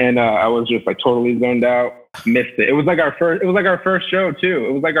that, and I was just like totally zoned out, missed it. It was like our first show too.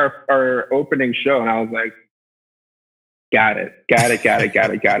 It was like our opening show, and I was like, got it.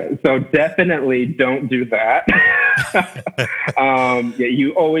 So definitely don't do that.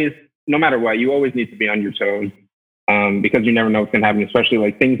 You always, no matter what, you always need to be on your toes. Because you never know what's going to happen, especially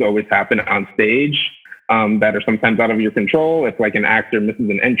like things always happen on stage that are sometimes out of your control. If like an actor misses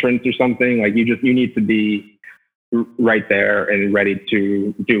an entrance or something, like you need to be right there and ready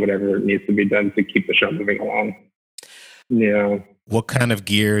to do whatever needs to be done to keep the show moving along. Yeah. What kind of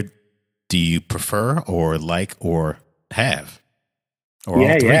gear do you prefer or like or have? Or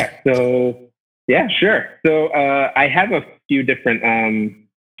all three? So, sure. So I have a few different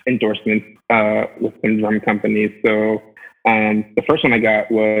endorsements with some drum companies. So the first one I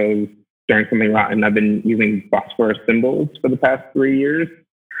got was during Something Rotten, I've been using Phosphorus cymbals for the past 3 years.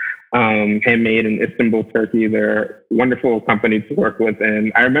 Handmade in Istanbul, Turkey. They're a wonderful company to work with.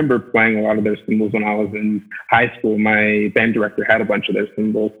 And I remember playing a lot of their cymbals when I was in high school. My band director had a bunch of their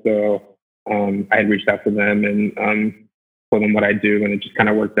cymbals. So I had reached out to them and told them what I do, and it just kind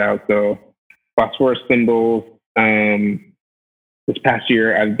of worked out. So Phosphorus cymbals. This past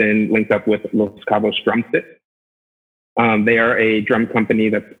year, I've been linked up with Los Cabos Drumset. They are a drum company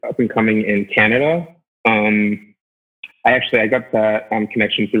that's up and coming in Canada. I got that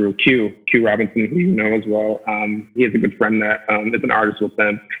connection through Q Robinson, who you know as well. He has a good friend that is an artist with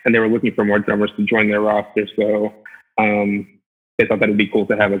them, and they were looking for more drummers to join their roster. So they thought that would be cool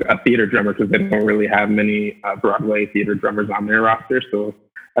to have a theater drummer, because they don't really have many Broadway theater drummers on their roster. So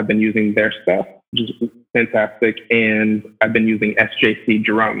I've been using their stuff, which is fantastic. And I've been using SJC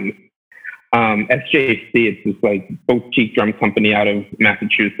drums. SJC, it's this like boutique drum company out of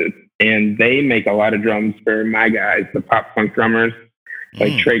Massachusetts, and they make a lot of drums for my guys, the pop punk drummers,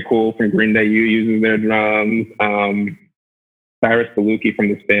 like Trey Cool from Green Day uses their drums. Cyrus Baluki from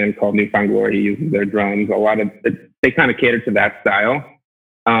this band called Newfound Glory uses their drums. They kind of cater to that style.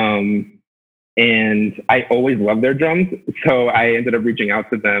 And I always loved their drums, so I ended up reaching out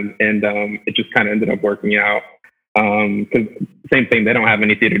to them, and it just kind of ended up working out. Because same thing, they don't have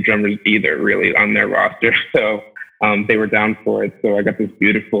any theater drummers either, really, on their roster. So they were down for it. So I got this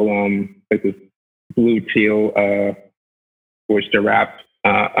beautiful, like this blue teal oyster wrap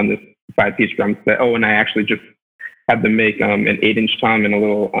on this 5-piece drum set. Oh, and I actually just had them make an 8-inch tom and a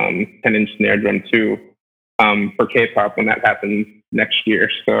little 10-inch snare drum too, for K-pop when that happens next year.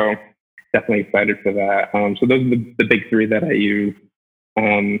 So definitely excited for that. So those are the big three that I use.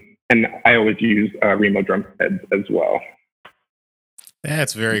 And I always use Remo drum heads as well.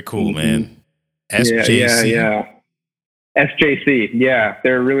 That's very cool, man. SJC. Yeah. SJC. Yeah,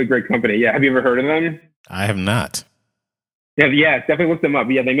 they're a really great company. Yeah, have you ever heard of them? I have not. Yeah, definitely look them up.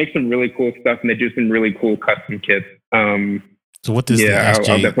 Yeah, they make some really cool stuff, and they do some really cool custom kits. So what does the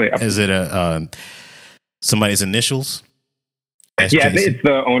SJ? Is it somebody's initials? SJC? Yeah, it's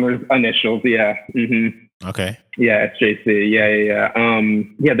the owner's initials. Yeah. Mm-hmm. Okay. Yeah, SJC. Yeah.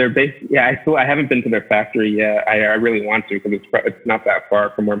 They're based. Yeah, I haven't been to their factory yet. I really want to, because it's not that far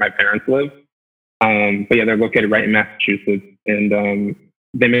from where my parents live. But yeah, they're located right in Massachusetts, and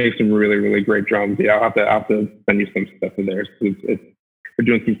they make some really, really great drums. Yeah, I'll have to send you some stuff of theirs. We're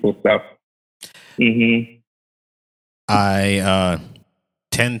doing some cool stuff. Mm-hmm. I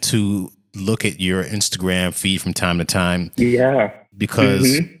tend to look at your Instagram feed from time to time. Yeah.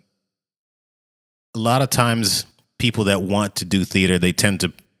 Because a lot of times people that want to do theater, they tend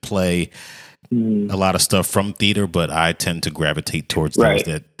to play a lot of stuff from theater, but I tend to gravitate towards those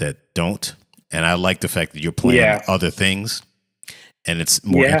that don't. And I like the fact that you're playing other things, and it's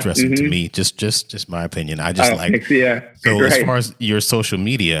more interesting to me. Just my opinion. I just like. Yeah. So as far as your social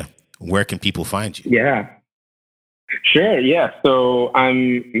media, where can people find you? Yeah. Sure. Yeah. So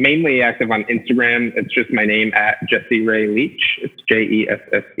I'm mainly active on Instagram. It's just my name at Jesse Ray Leach. It's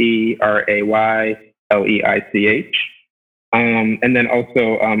JESSERAYLEICH. And then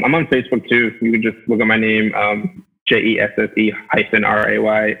also I'm on Facebook too. You can just look at my name,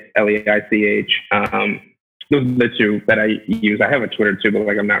 JESSE-RAYLEICH. Those are the two that I use. I have a Twitter too, but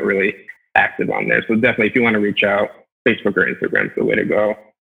I'm not really active on there. So definitely, if you want to reach out, Facebook or Instagram is the way to go.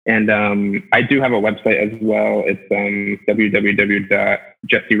 And I do have a website as well. It's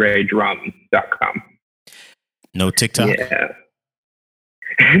www.jesseraydrums.com. No TikTok? Yeah.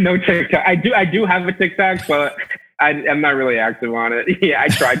 No TikTok. I do have a TikTok, but I'm not really active on it. Yeah, I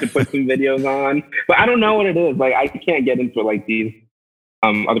tried to put some videos on, but I don't know what it is. I can't get into these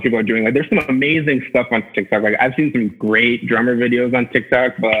other people are doing. There's some amazing stuff on TikTok. I've seen some great drummer videos on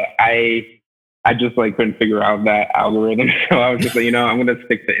TikTok, but I just couldn't figure out that algorithm. So I was just I'm going to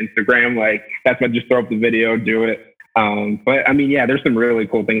stick to Instagram. That's what, just throw up the video, do it. But I mean, yeah, there's some really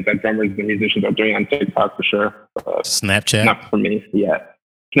cool things that drummers and musicians are doing on TikTok for sure. Snapchat? Not for me yet.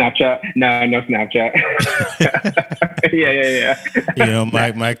 Snapchat? No Snapchat.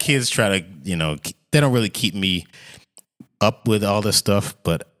 Yeah. My kids try to, they don't really keep me up with all this stuff,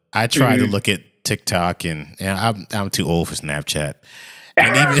 but I try to look at TikTok, and I'm too old for Snapchat.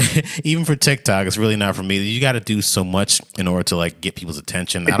 And even for TikTok, it's really not for me. You got to do so much in order to get people's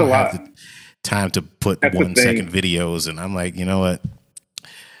attention. I don't have the time to put 1 second videos, and I'm like, you know what?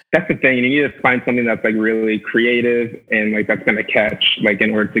 That's the thing. You need to find something that's really creative and that's going to catch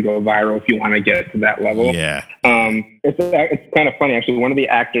in order to go viral if you want to get to that level. Yeah. It's kind of funny actually. One of the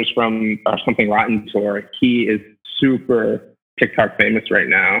actors from our Something Rotten tour, he is super TikTok famous right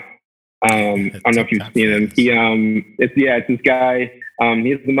now. I don't know if you've seen him. It's this guy.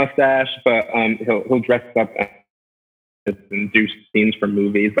 He has the mustache, but he'll dress up and do scenes from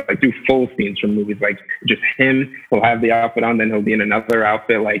movies, like do full scenes from movies, like just him. He'll have the outfit on, then he'll be in another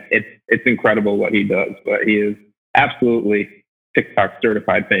outfit. Like it's incredible what he does, but he is absolutely TikTok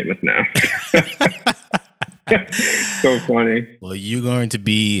certified famous now. So funny. Well, you're going to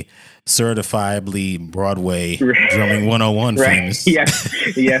be certifiably Broadway Drumming 101 famous. Yes,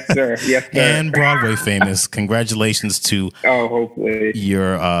 sir. Yes, sir. And Broadway famous. Congratulations to hopefully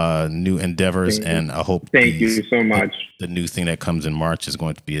your new endeavors, and I hope thank you so much. The new thing that comes in March is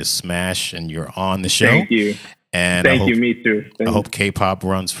going to be a smash, and you're on the show. Thank you. And thank you. Me too. I hope K-pop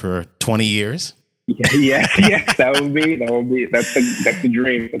runs for 20 years. Yes, that would be that's the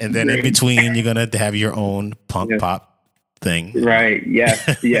dream. And then in between, you're gonna have your own punk pop thing, right?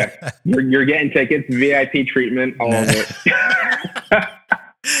 Yes. You're getting tickets, VIP treatment, all of it.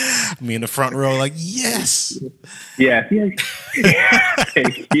 Me in the front row, like yes. Thank you.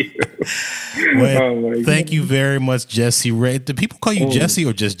 Well, thank you very much, Jessie Rae. Do people call you Jessie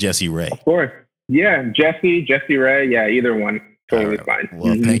or just Jessie Rae? Of course, yeah, Jessie Rae, yeah, either one. Totally fine.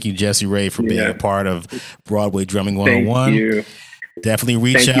 Well, thank you, Jessie Rae, for being a part of Broadway Drumming 101. Thank you. Definitely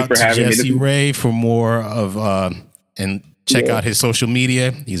reach out to Jessie Rae for more of and check out his social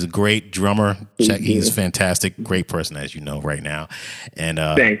media. He's a great drummer. He's fantastic, great person, as you know right now. And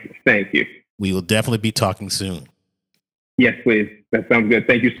thank you. We will definitely be talking soon. Yes, please. That sounds good.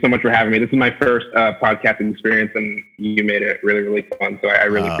 Thank you so much for having me. This is my first podcasting experience, and you made it really, really fun. So I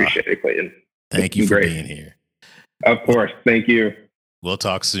really appreciate it, Clayton. Thank you for being here. Of course. Thank you. We'll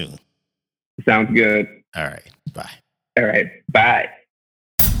talk soon. Sounds good. All right. Bye. All right. Bye.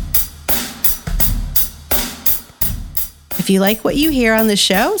 If you like what you hear on the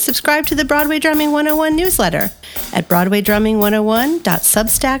show, subscribe to the Broadway Drumming 101 newsletter at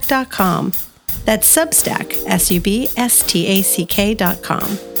broadwaydrumming101.substack.com. That's Substack, substack.com.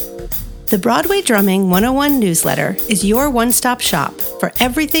 The Broadway Drumming 101 newsletter is your one-stop shop for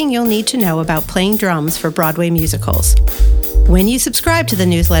everything you'll need to know about playing drums for Broadway musicals. When you subscribe to the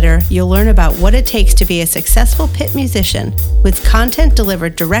newsletter, you'll learn about what it takes to be a successful pit musician, with content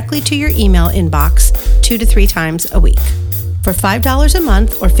delivered directly to your email inbox 2 to 3 times a week. For $5 a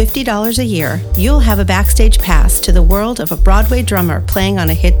month or $50 a year, you'll have a backstage pass to the world of a Broadway drummer playing on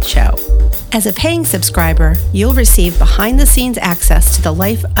a hit show. As a paying subscriber, you'll receive behind-the-scenes access to the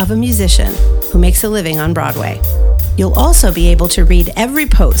life of a musician who makes a living on Broadway. You'll also be able to read every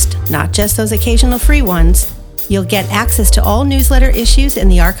post, not just those occasional free ones. You'll get access to all newsletter issues in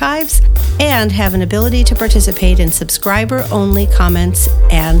the archives and have an ability to participate in subscriber-only comments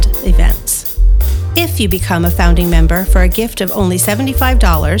and events. If you become a founding member for a gift of only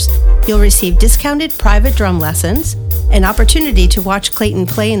 $75, you'll receive discounted private drum lessons, an opportunity to watch Clayton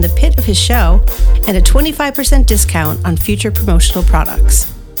play in the pit of his show, and a 25% discount on future promotional products.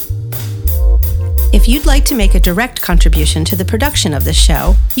 If you'd like to make a direct contribution to the production of this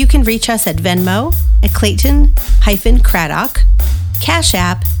show, you can reach us at Venmo at Clayton-Craddock, Cash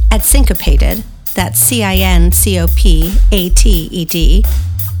App at Syncopated, that's CINCOPATED,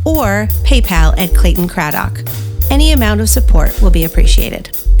 or PayPal at Clayton Craddock. Any amount of support will be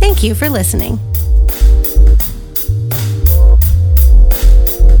appreciated. Thank you for listening.